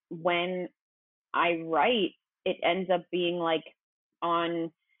naturally, when I write, it ends up being like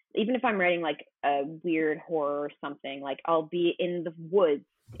even if I'm writing like a weird horror or something, like I'll be in the woods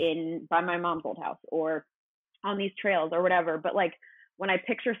by my mom's old house, or on these trails or whatever. But like when I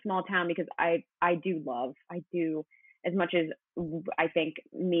picture small town, because I do, as much as I think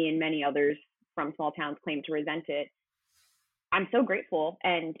me and many others from small towns claim to resent it, I'm so grateful.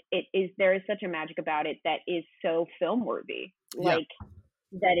 And there is such a magic about it that is so film worthy. Like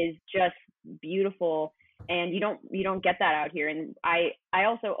that is just beautiful. And you don't get that out here. And I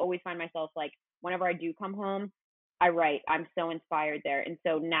also always find myself like whenever I do come home, I write. I'm so inspired there. And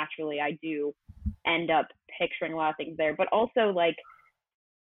so naturally I do end up picturing a lot of things there, but also like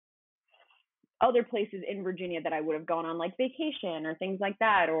other places in Virginia that I would have gone on like vacation or things like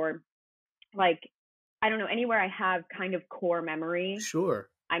that, or like, I don't know, anywhere I have kind of core memory, Sure.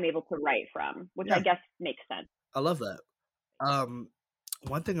 I'm able to write from, which Yeah, I guess makes sense. I love that.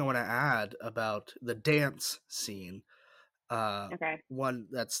 One thing I want to add about the dance scene, Okay. one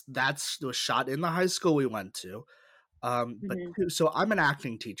that's was shot in the high school we went to. But Hmm. so I'm an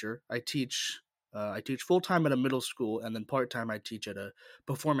acting teacher. I teach full time at a middle school, and then part time I teach at a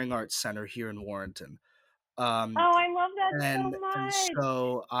performing arts center here in Warrenton. Um, Oh, I love that and so much.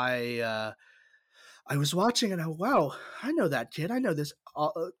 so I was watching, and wow, I know that kid. I know this.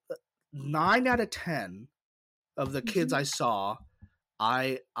 9 out of 10 of the kids Hmm. I saw,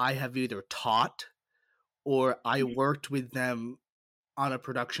 I have either taught or I worked with them on a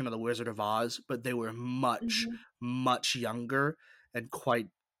production of The Wizard of Oz, but they were much, Hmm. much younger and quite,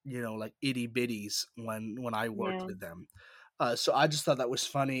 like itty bitties when I worked Yeah. with them. So I just thought that was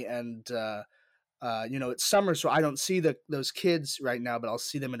funny, and it's summer, so I don't see those kids right now, but I'll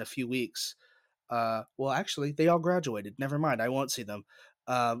see them in a few weeks. Well, actually, they all graduated. Never mind, I won't see them.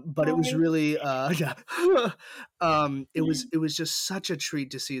 But it was Sorry. really, yeah. It was just such a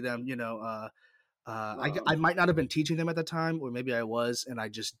treat to see them. I Oh. might not have been teaching them at the time, or maybe I was, and I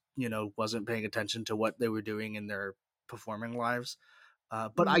just wasn't paying attention to what they were doing in their performing lives.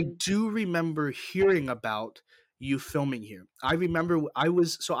 But I Hmm. do remember hearing about you filming here. I remember I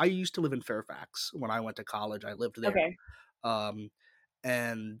used to live in Fairfax when I went to college. I lived there, Okay. um,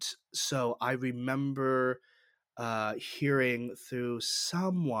 and so I remember hearing through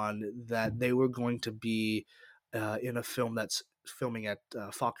someone that they were going to be in a film that's filming at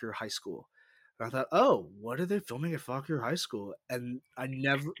Fauquier High School. And I thought, oh, what are they filming at Fauquier High School? And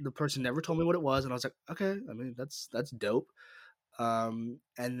the person never told me what it was, and I was like, okay, I mean that's dope. And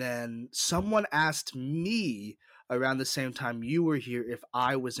then someone asked me around the same time you were here if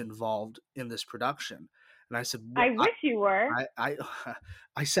I was involved in this production, and I said, I well, wish you were. I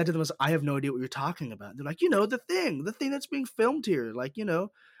I said to them, I have no idea what you're talking about. They're like, the thing that's being filmed here, And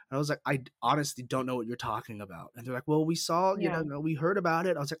I was like, I honestly don't know what you're talking about. And they're like, well, we saw, Yeah. we heard about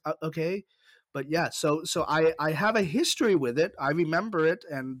it. I was like, okay, but yeah, so I have a history with it. I remember it,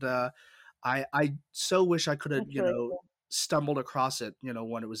 and I so wish I could have That's really cool. stumbled across it,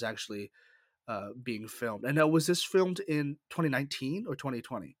 when it was actually being filmed. And now, was this filmed in 2019 or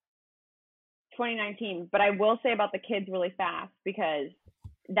 2020? 2019. But I will say about the kids really fast, because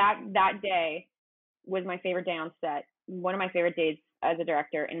that day was my favorite day on set. One of my favorite days as a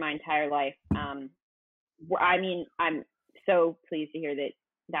director in my entire life. I mean, I'm so pleased to hear that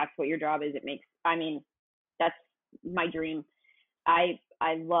that's what your job is. That's my dream. I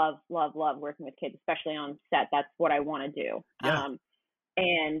love working with kids, especially on set. That's what I want to do. Yeah,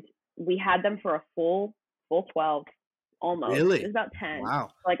 And we had them for a full 12, almost. It really. was about 10,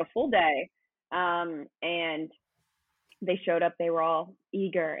 Wow. like a full day. And they showed up. They were all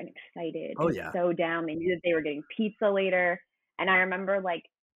eager and excited Oh and yeah. so down. They knew that they were getting pizza later. And I remember like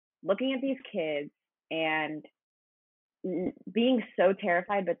looking at these kids and being so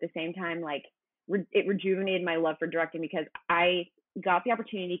terrified, but at the same time, like it rejuvenated my love for directing, because I got the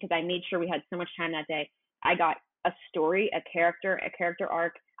opportunity, because I made sure we had so much time that day. I got a story, a character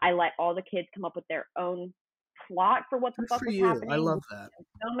arc. I let all the kids come up with their own plot for what the Good fuck for was you. I happening. love that.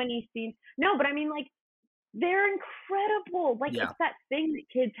 So many scenes. No, but I mean, like, they're incredible. Like, Yeah. it's that thing that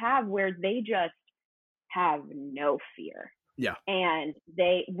kids have where they just have no fear. Yeah. And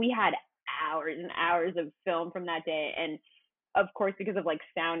we had hours and hours of film from that day. And of course, because of like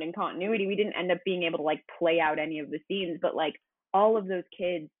sound and continuity, we didn't end up being able to like play out any of the scenes, but like all of those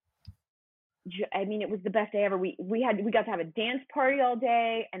kids, I mean, it was the best day ever. We got to have a dance party all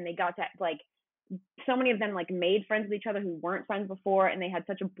day, and they got to like, so many of them like made friends with each other who weren't friends before, and they had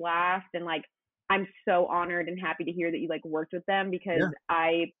such a blast. And like, I'm so honored and happy to hear that you like worked with them, because Yeah.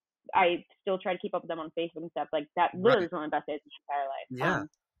 I still try to keep up with them on Facebook and stuff. Like, that literally Right. is one of the best days of my entire life. Yeah.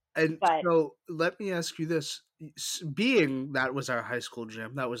 And But so let me ask you this: being that was our high school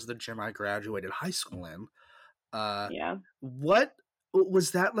gym, that was the gym I graduated high school in. yeah, What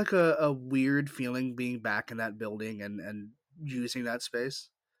was that like a weird feeling being back in that building and using that space?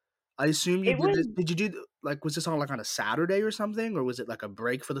 I assume you it did was this. Did you do like was this on like on a Saturday or something, or was it like a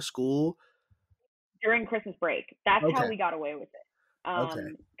break for the school? during Christmas break. That's how Okay. we got away with it.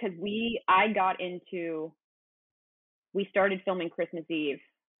 Okay. Because we started filming Christmas Eve,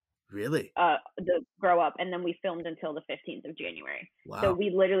 Really? the grow up, and then we filmed until the 15th of January. So Wow.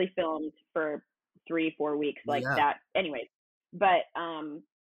 we literally filmed for 3-4 weeks like Yeah. that. Anyways, but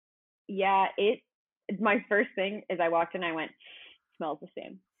yeah, my first thing is I walked in, I went, smells the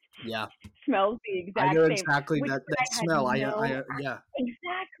same. Yeah. Smells the I exact know same. exactly Which that I had smell. no Yeah.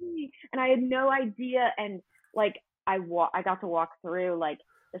 exactly. And I had no idea. And like I got to walk through like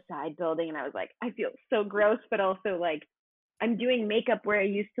the side building and I was like, I feel so gross, but also like I'm doing makeup where I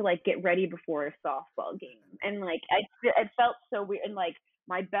used to like get ready before a softball game. And like it felt so weird. And like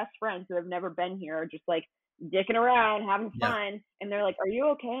my best friends who have never been here are just like dicking around, having Yeah. fun. And they're like, are you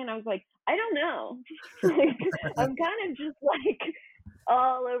okay? And I was like, I don't know. Like, I'm kind of just like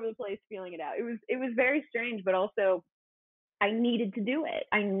all over the place feeling it out. It was very strange, but also I needed to do it.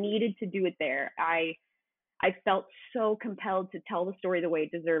 I needed to do it there. I felt so compelled to tell the story the way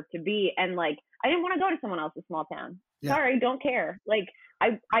it deserved to be. And like I didn't want to go to someone else's small town. Yeah. Sorry, don't care. Like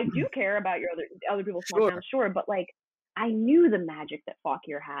I do care about your other people's small Sure. towns, sure, but like I knew the magic that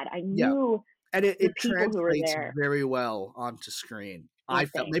Fauquier had. I Yeah. knew And the it people who were translates there. very well onto screen. Oh, I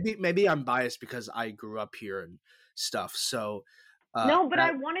felt thanks. maybe I'm biased because I grew up here and stuff. So No, but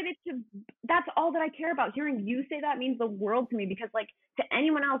I that wanted it to. That's all that I care about. Hearing you say that means the world to me because, like, to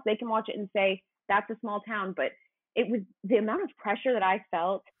anyone else, they can watch it and say that's a small town. But it was the amount of pressure that I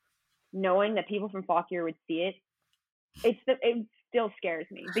felt knowing that people from Fauquier would see it. It still scares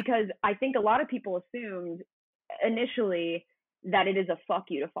me because I think a lot of people assumed initially that it is a fuck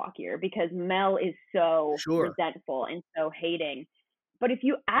you to Fauquier because Mel is so sure. resentful and so hating. But if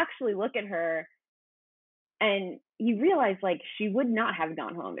you actually look at her and you realize like she would not have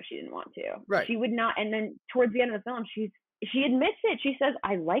gone home if she didn't want to. Right. She would not. And then towards the end of the film, she admits it. She says,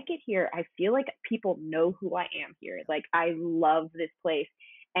 I like it here. I feel like people know who I am here. Like I love this place.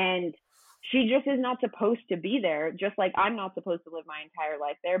 And she just is not supposed to be there, just like I'm not supposed to live my entire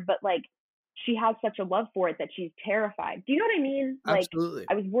life there. But like she has such a love for it that she's terrified. Do you know what I mean? Like Absolutely.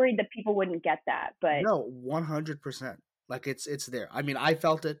 I was worried that people wouldn't get that, but No, 100%. Like it's there. I mean, I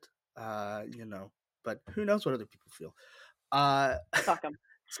felt it, but who knows what other people feel. fuck them.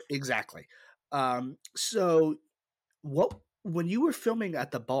 Exactly. So what when you were filming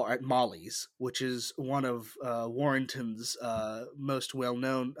at the bar at Molly's, which is one of Warrenton's most well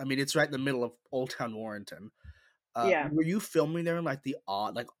known, I mean, it's right in the middle of Old Town Warrenton. Yeah. Were you filming there in like the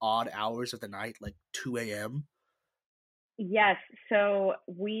odd hours of the night, like 2 a.m.? Yes. So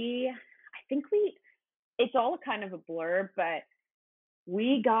it's all kind of a blur, but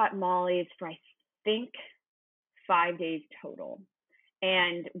we got Molly's for I think 5 days total.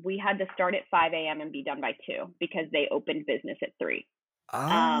 And we had to start at 5 a.m. and be done by 2 because they opened business at 3.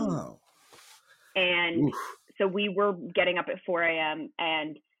 Oh. And Oof. so we were getting up at 4 a.m.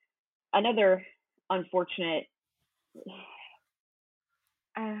 And another unfortunate,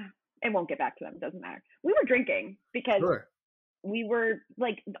 it won't get back to them, it doesn't matter. We were drinking because Sure. we were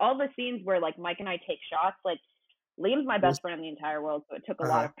like all the scenes where like Mike and I take shots, like Liam's my best friend in the entire world, so it took a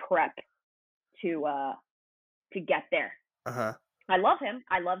lot of prep to get there. I love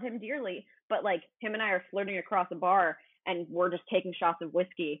him dearly, but like him and I are flirting across a bar and we're just taking shots of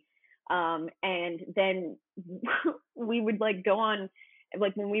whiskey. And then we would like go on,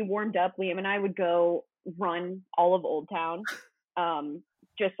 like when we warmed up, Liam and I would go run all of Old Town,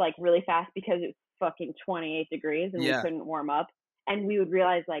 just like really fast because it's fucking 28 degrees and we couldn't warm up. And we would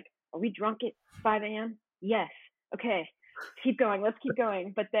realize like, are we drunk at 5 a.m.? Yes. Okay. Keep going. Let's keep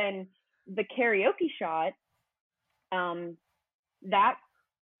going. But then the karaoke shot, that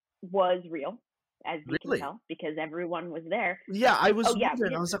was real, as you can tell, because everyone was there. Yeah, I was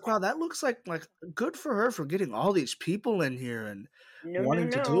wondering. I was like, wow, that looks like good for her for getting all these people in here and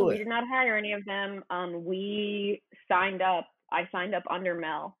wanting to do it. We did not hire any of them. We signed up. I signed up under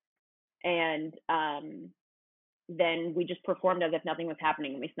Mel, and then we just performed as if nothing was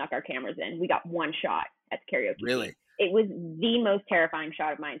happening, and we snuck our cameras in. We got one shot at the karaoke. Really? It was the most terrifying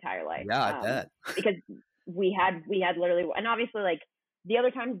shot of my entire life. Yeah, I bet. Because we had literally, and obviously like the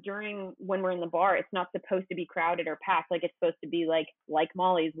other times during when we're in the bar, it's not supposed to be crowded or packed. Like it's supposed to be like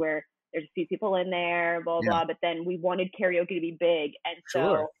Molly's where there's a few people in there, blah, blah. But then we wanted karaoke to be big. And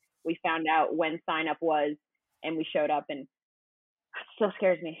so we found out when sign up was and we showed up, and it still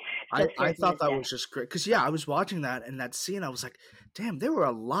scares me. I thought that was just great. Cause I was watching that and that scene. I was like, damn, there were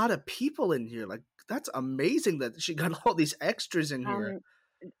a lot of people in here. Like that's amazing that she got all these extras in here.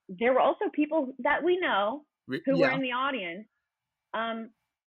 There were also people that we know who were in the audience.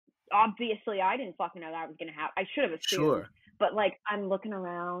 Obviously I didn't fucking know that was gonna happen. I should have assumed. But like I'm looking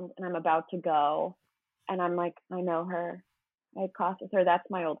around and I'm about to go and I'm like, I know her. I had class with her. That's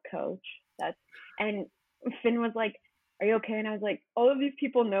my old coach. And Finn was like, are you okay? And I was like, all of these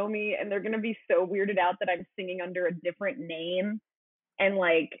people know me and they're gonna be so weirded out that I'm singing under a different name. And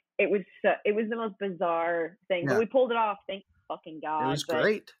like it was the most bizarre thing. But we pulled it off, thank fucking God. It was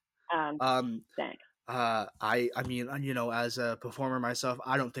great. Thanks. I mean, as a performer myself,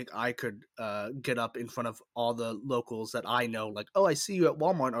 I don't think I could get up in front of all the locals that I know, like, oh, I see you at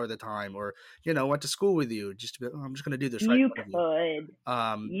Walmart all the time, or went to school with you, just to be, oh, I'm just gonna do this right in You front of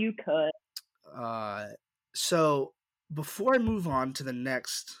could. you. You could. So before I move on to the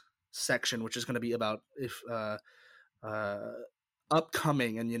next section, which is going to be about if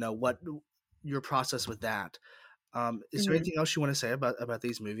upcoming and what your process with that. Is there anything else you want to say about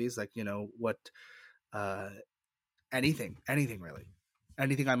these movies? Like, what, anything really,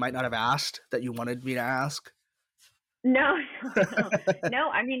 anything I might not have asked that you wanted me to ask? No.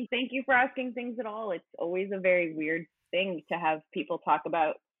 I mean, thank you for asking things at all. It's always a very weird thing to have people talk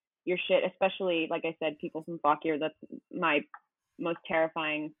about your shit, especially, like I said, people from Fauquier. That's my most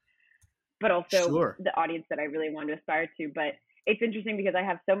terrifying, but also Sure. the audience that I really want to aspire to. But it's interesting because I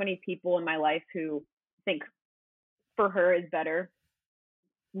have so many people in my life who think For Her is better,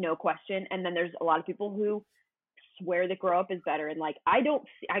 no question. And then there's a lot of people who swear that Grow Up is better. And like, I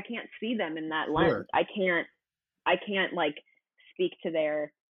can't see them in that lens. Sure. I can't like speak to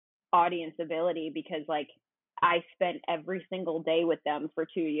their audience ability because like I spent every single day with them for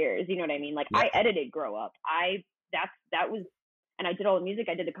 2 years. You know what I mean? Like Yeah. I edited Grow Up. That was, and I did all the music.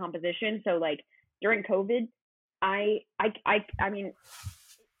 I did the composition. So like during COVID, I mean,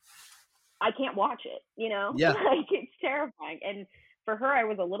 I can't watch it, Yeah. like it's terrifying. And For Her, I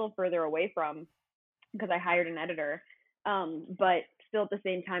was a little further away from because I hired an editor. But still at the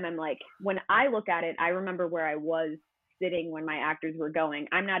same time, I'm like, when I look at it, I remember where I was sitting when my actors were going.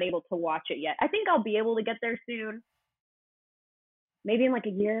 I'm not able to watch it yet. I think I'll be able to get there soon. Maybe in like a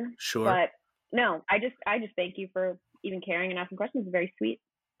year. Sure. But no, I just thank you for even caring and asking questions. It's very sweet.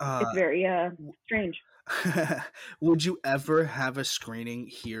 It's very strange. Would you ever have a screening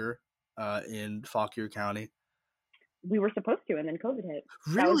here in Fauquier County? We were supposed to, and then COVID hit.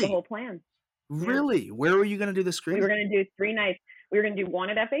 Really? That was the whole plan. Really? Yeah. Where were you going to do the screening? We were going to do 3 nights. We were going to do one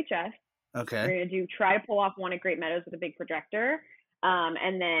at FHS. Okay. We were going to try to pull off one at Great Meadows with a big projector.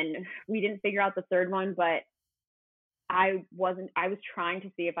 And then we didn't figure out the third one, but I was trying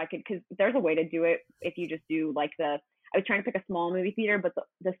to see if I could, because there's a way to do it if you just do like I was trying to pick a small movie theater, but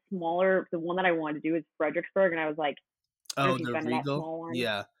the one that I wanted to do is Fredericksburg. And I was like, oh, the Regal?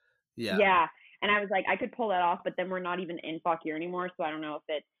 Yeah. And I was like, I could pull that off, but then we're not even in Fauquier anymore. So I don't know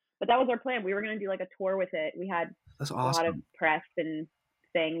but that was our plan. We were going to do like a tour with it. We had That's awesome. a lot of press and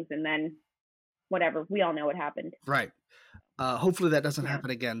things, and then whatever. We all know what happened. Right. Hopefully that doesn't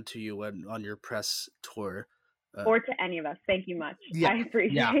happen again to you on your press tour. Or to any of us. Thank you much. Yeah, I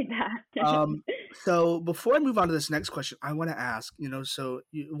appreciate that. So before I move on to this next question, I want to ask, so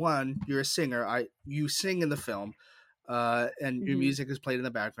you're a singer. You sing in the film, and your music is played in the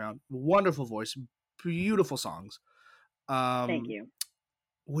background. Wonderful voice, beautiful songs. Thank you.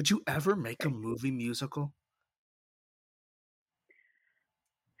 Would you ever make a movie musical?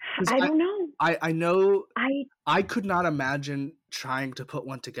 I don't know. I know I could not imagine trying to put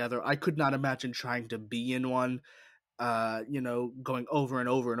one together. I could not imagine trying to be in one, going over and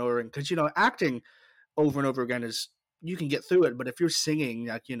over and over. Because, acting over and over again you can get through it. But if you're singing,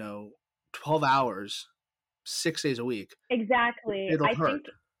 12 hours, 6 days a week. Exactly. It'll hurt. Think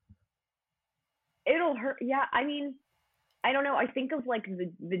it'll hurt. Yeah. I mean, I don't know. I think of like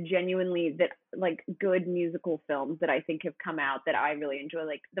the genuinely like good musical films that I think have come out that I really enjoy.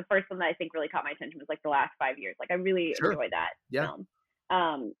 Like the first one that I think really caught my attention was like The Last 5 Years. Like I really enjoy that film.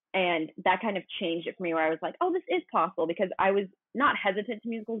 And that kind of changed it for me where I was like, oh, this is possible, because I was not hesitant to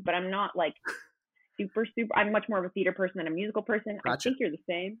musicals, but I'm not like super, I'm much more of a theater person than a musical person. Gotcha. I think you're the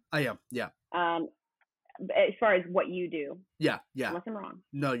same. I am. Yeah. As far as what you do. Yeah. Unless I'm wrong.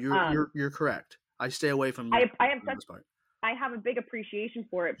 No, you're correct. I stay away from I have a big appreciation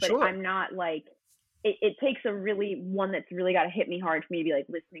for it, but sure. I'm not like it takes a really one that's really got to hit me hard for me to be like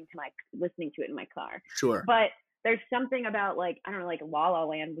listening to it in my car. Sure. But there's something about like, I don't know, like La La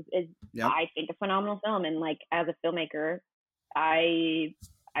Land is I think a phenomenal film, and like as a filmmaker, I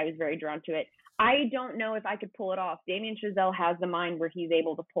was very drawn to it. I don't know if I could pull it off. Damien Chazelle has the mind where he's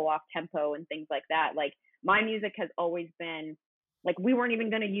able to pull off tempo and things like that. Like my music has always been like, we weren't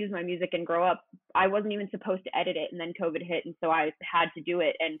even going to use my music and Grow Up. I wasn't even supposed to edit it, and then COVID hit, and so I had to do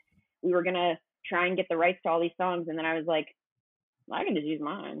it. And we were going to try and get the rights to all these songs, and then I was like, I can just use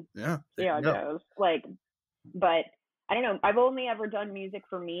mine. Yeah. See how it goes. Like, but I don't know. I've only ever done music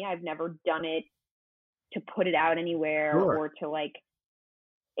for me. I've never done it to put it out anywhere or to like,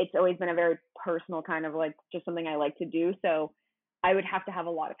 it's always been a very personal kind of like just something I like to do. So I would have to have a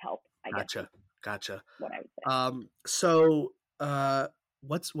lot of help, I guess. Gotcha. What I would say. So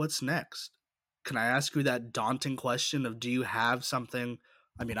what's next? Can I ask you that daunting question of, do you have something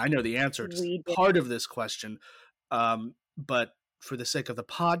I mean, I know the answer to We did. part of this question, but for the sake of the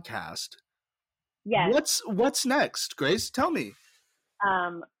podcast, Yes. what's next, Grace? Tell me.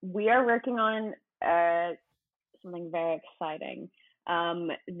 We are working on something very exciting.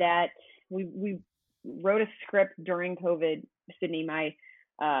 That we wrote a script during COVID. Sydney,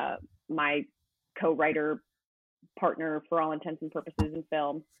 my co-writer partner for all intents and purposes in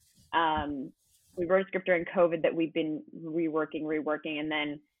film. We wrote a script during COVID that we've been reworking, and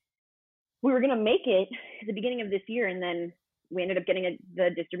then we were gonna make it at the beginning of this year, and then we ended up getting the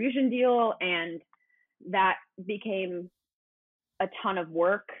distribution deal, and that became a ton of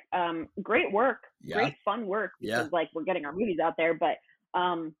work. Great work, great fun work, because like we're getting our movies out there, but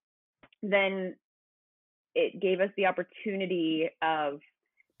then it gave us the opportunity of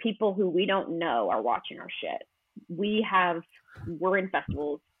people who we don't know are watching our shit. We're in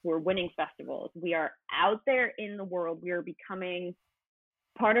festivals, we're winning festivals, we are out there in the world, we are becoming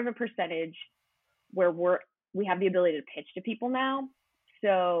part of a percentage where we have the ability to pitch to people now.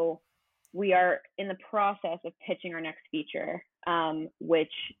 So we are in the process of pitching our next feature,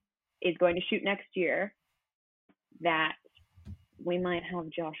 which is going to shoot next year, that we might have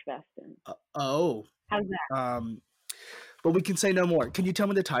Josh Best in. Oh. How's that? But we can say no more. Can you tell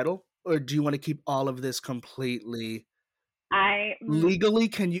me the title, or do you want to keep all of this completely legally?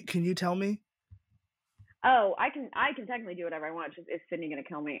 Can you tell me? Oh, I can technically do whatever I want. Is Sydney gonna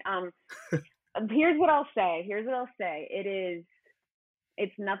kill me? Here's what I'll say.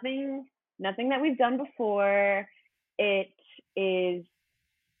 It's nothing that we've done before. It is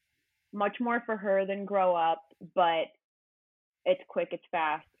much more for her than Grow Up, but it's quick, it's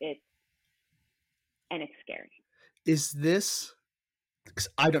fast, and it's scary. Is this, because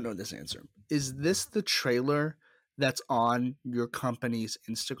I don't know this answer, is this the trailer that's on your company's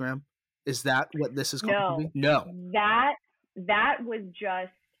Instagram? Is that what this is going to be? No. That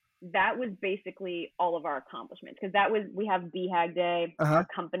was basically all of our accomplishments, because we have BHAG Day, our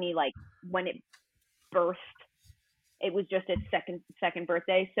company, like when it burst, it was just its second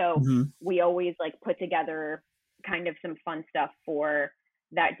birthday. So we always like put together kind of some fun stuff for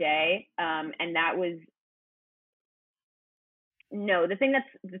that day. And that was, no, the thing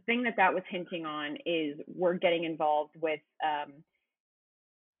that was hinting on is we're getting involved with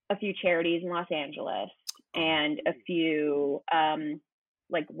a few charities in Los Angeles, and a few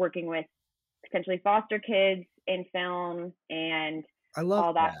like working with potentially foster kids in film, and I love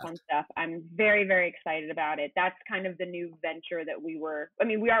all that fun stuff. I'm very, very excited about it. That's kind of the new venture that we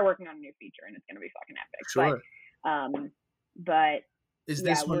are working on a new feature, and it's going to be fucking epic. Sure. But is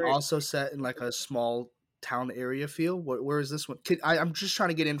this one also set in like a small town area feel? Where is this one? I'm just trying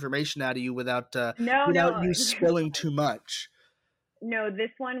to get information out of you without you spilling too much. No, this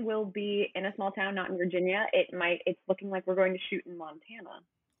one will be in a small town, not in Virginia. It's looking like we're going to shoot in Montana.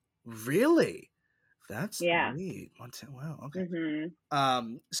 Really? That's neat. Montana. Wow. Okay.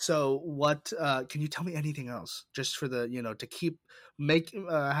 So what, can you tell me anything else just for the, to keep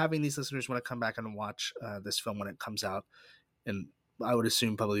having these listeners want to come back and watch this film when it comes out? And I would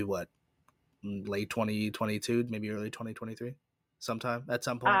assume probably late 2022, maybe early 2023, sometime at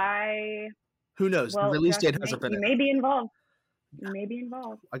some point. Who knows? The release date hasn't been. You may be involved.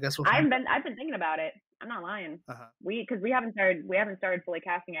 I guess I've been thinking about it. I'm not lying. Because we haven't started fully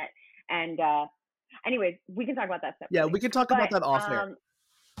casting it. And anyways, we can talk about that stuff. Yeah, we can talk about that off air.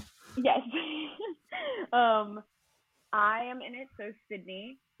 Yes. I am in it, so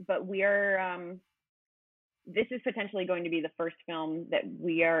Sydney, but we are. This is potentially going to be the first film that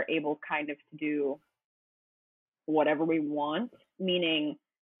we are able kind of to do whatever we want, meaning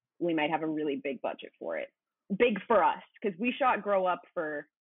we might have a really big budget for it. Big for us, because we shot Grow Up for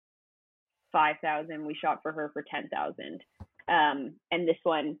 $5,000. We shot for her for $10,000. And this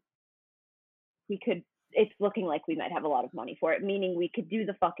one, it's looking like we might have a lot of money for it, meaning we could do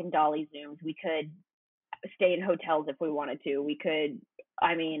the fucking dolly zooms. We could stay in hotels if we wanted to. We could,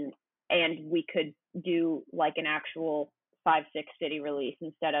 and we could do like an actual 5-6 city release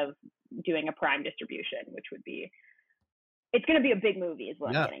instead of doing a prime distribution, which would be, it's going to be a big movie is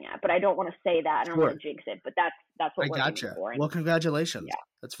what I'm getting at, but I don't want to say that. I don't want to jinx it, but that's what we're aiming for. Well, congratulations. Yeah.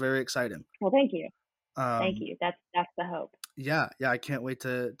 That's very exciting. Well, thank you. Thank you. That's the hope. Yeah. I can't wait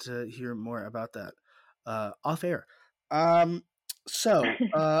to hear more about that off air. So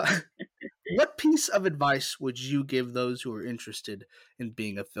what piece of advice would you give those who are interested in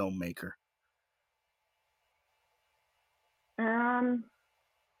being a filmmaker?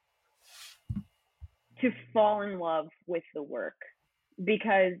 To fall in love with the work,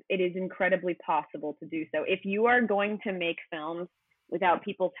 because it is incredibly possible to do so. If you are going to make films, without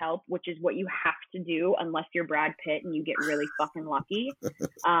people's help, which is what you have to do unless you're Brad Pitt and you get really fucking lucky.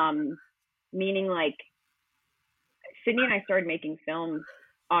 Meaning like Sydney and I started making films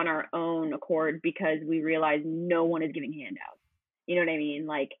on our own accord because we realized no one is giving handouts. You know what I mean?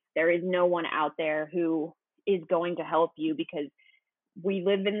 Like there is no one out there who is going to help you because we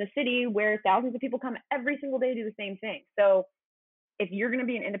live in the city where thousands of people come every single day to do the same thing. So if you're going to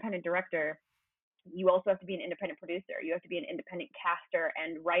be an independent director, you also have to be an independent producer. You have to be an independent caster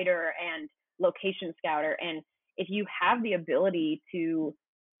and writer and location scouter. And if you have the ability to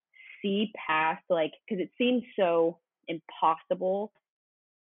see past, like, because it seems so impossible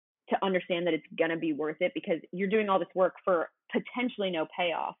to understand that it's going to be worth it because you're doing all this work for potentially no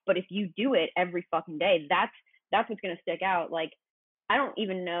payoff. But if you do it every fucking day, that's what's going to stick out. Like, I don't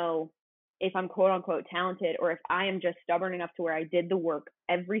even know if I'm quote unquote talented or if I am just stubborn enough to where I did the work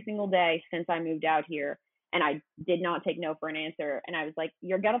every single day since I moved out here and I did not take no for an answer. And I was like,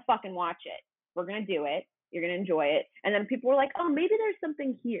 you're going to fucking watch it. We're going to do it. You're going to enjoy it. And then people were like, oh, maybe there's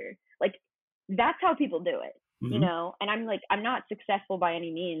something here. Like, that's how people do it, you know? And I'm like, I'm not successful by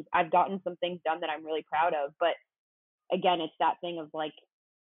any means. I've gotten some things done that I'm really proud of. But again, it's that thing of like,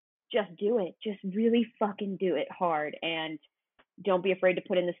 just do it. Just really fucking do it hard. And don't be afraid to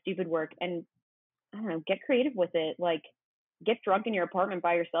put in the stupid work and I don't know, get creative with it. Like get drunk in your apartment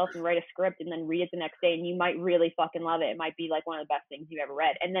by yourself and write a script and then read it the next day and you might really fucking love it. It might be like one of the best things you've ever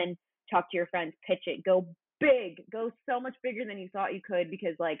read. And then talk to your friends, pitch it, go big, go so much bigger than you thought you could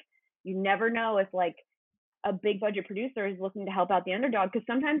because like you never know if like a big budget producer is looking to help out the underdog because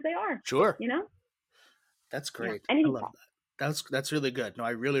sometimes they are. Sure. You know? That's great. Yeah, I love that. That's really good. No,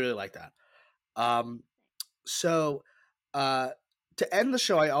 I really, really like that. So to end the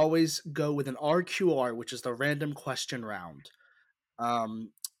show, I always go with an RQR, which is the random question round.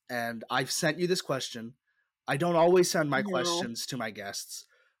 And I've sent you this question. I don't always send my questions to my guests,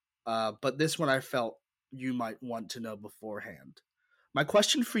 but this one I felt you might want to know beforehand. My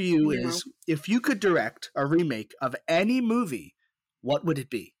question for you is, if you could direct a remake of any movie, what would it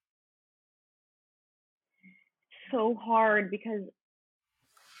be? So hard because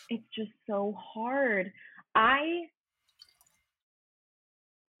it's just so hard.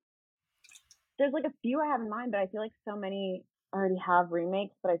 There's like a few I have in mind, but I feel like so many already have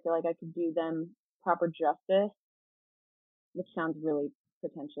remakes, but I feel like I could do them proper justice, which sounds really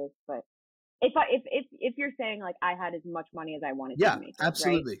pretentious, but if you're saying like I had as much money as I wanted to make it,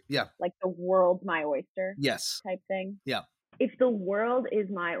 absolutely. Right? Yeah. Like the world's my oyster. Yes. Type thing. Yeah. If the world is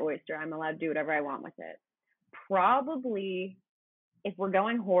my oyster, I'm allowed to do whatever I want with it. Probably if we're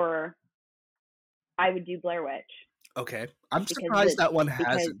going horror, I would do Blair Witch. Okay. I'm surprised that one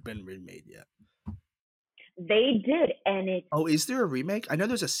hasn't been remade yet. They did, and it's... Oh, is there a remake? I know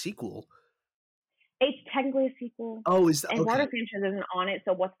there's a sequel. It's technically a sequel. Oh, is that... And Walter Sanchez isn't on it,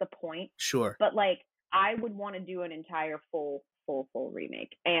 so what's the point? Sure. But, like, I would want to do an entire full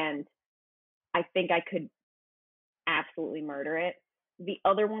remake. And I think I could absolutely murder it. The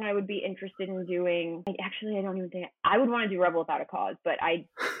other one I would be interested in doing... Actually, I don't even think... I would want to do Rebel Without a Cause, but I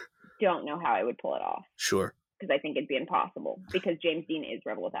don't know how I would pull it off. Sure. Because I think it'd be impossible. Because James Dean is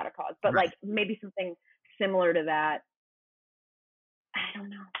Rebel Without a Cause. But, like, maybe something similar to that. I don't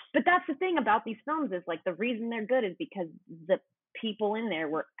know. But that's the thing about these films is, like, the reason they're good is because the people in there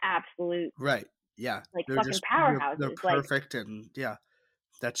were absolute... Right. Yeah. Like, fucking powerhouses. They're perfect, and, yeah.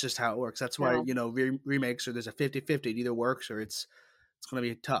 That's just how it works. That's why, you know, remakes, or there's a 50-50. It either works or it's going to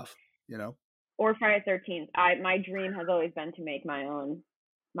be tough, you know? Or Friday the 13th. My dream has always been to make my own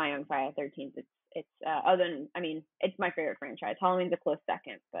Friday the 13th. It's other than, I mean, it's my favorite franchise. Halloween's a close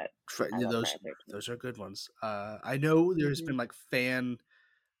second, but those are good ones. I know there's been like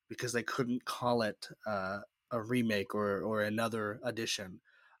because they couldn't call it a remake or another edition.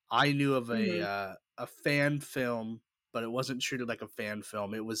 I knew of a fan film, but it wasn't treated like a fan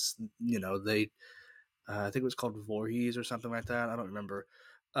film. It was, you know, I think it was called Voorhees or something like that. I don't remember.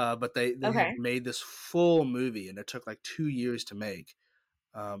 But they had made this full movie, and it took like 2 years to make.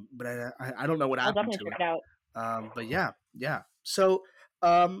 But I don't know what happened to it. Check it out. But yeah. So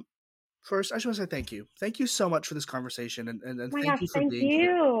first, I just want to say thank you. Thank you so much for this conversation, and thank you for being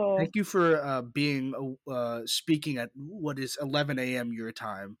here. Thank you for being speaking at what is 11 a.m. your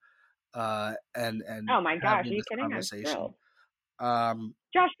time. And oh my gosh, are you kidding? I'm thrilled.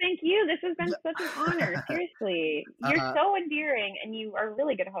 Josh, thank you. This has been such an honor. Seriously, you're so endearing, and you are a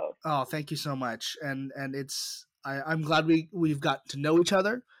really good host. Oh, thank you so much. And it's I'm glad we've got to know each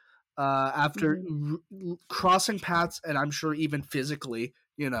other after crossing paths, and I'm sure even physically,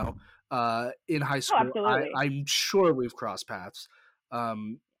 you know, in high school. I'm sure we've crossed paths.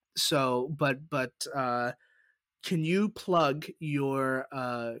 So, but can you plug your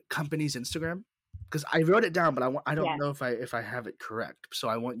company's Instagram? Because I wrote it down, but I don't Yes, know if I have it correct. So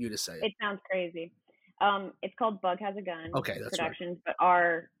I want you to say it. it sounds crazy. It's called Bug Has a Gun Okay, that's right. Productions, but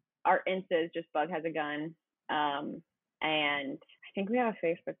our Insta is just Bug Has a Gun. And I think we have a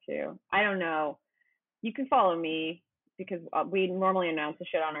Facebook too. I don't know. You can follow me because we normally announce the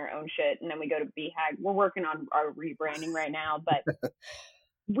shit on our own shit, and then we go to BHAG. We're working on our rebranding right now, but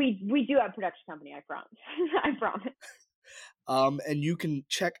we do have a production company. I promise. I promise. And you can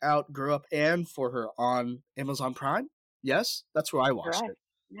check out Grow Up and For Her on Amazon Prime. Yes, that's where I watched Correct. it.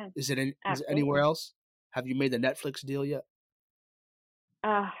 Yeah, Is it absolutely. anywhere else? Have you made the Netflix deal yet?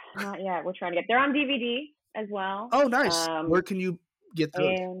 Not yet. We're trying to get. They're on DVD as well. Oh, nice. Where can you get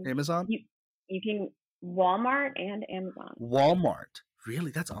those? And Amazon? you can Walmart and Amazon. Walmart.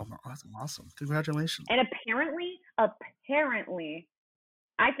 Really? That's awesome. Congratulations. And apparently,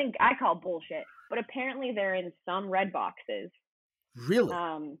 I think I call bullshit, but apparently they're in some red boxes. Really?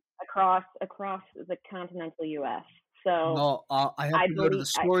 Across the continental U.S. So well, I have to go to the believe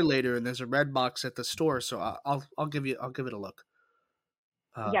store later, and there's a red box at the store, so I'll give it a look.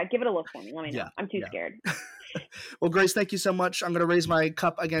 Yeah, give it a look for me. Let me know. Yeah, I'm too scared. Well, Grace, thank you so much. I'm going to raise my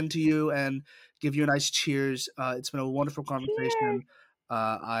cup again to you and give you a nice cheers. It's been a wonderful conversation. Cheers.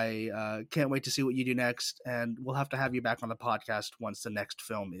 I can't wait to see what you do next, and we'll have to have you back on the podcast once the next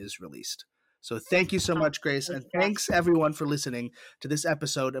film is released. So thank you so much, Grace, and thanks everyone for listening to this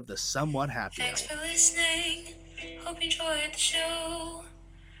episode of the Somewhat Happy Hour. Thanks for listening. Hope you enjoyed the show.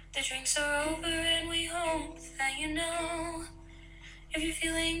 The drinks are over and we hope that you know. If you're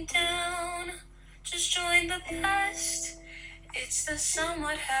feeling down, just join the best. It's the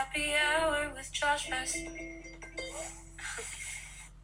Somewhat Happy Hour with Josh Best.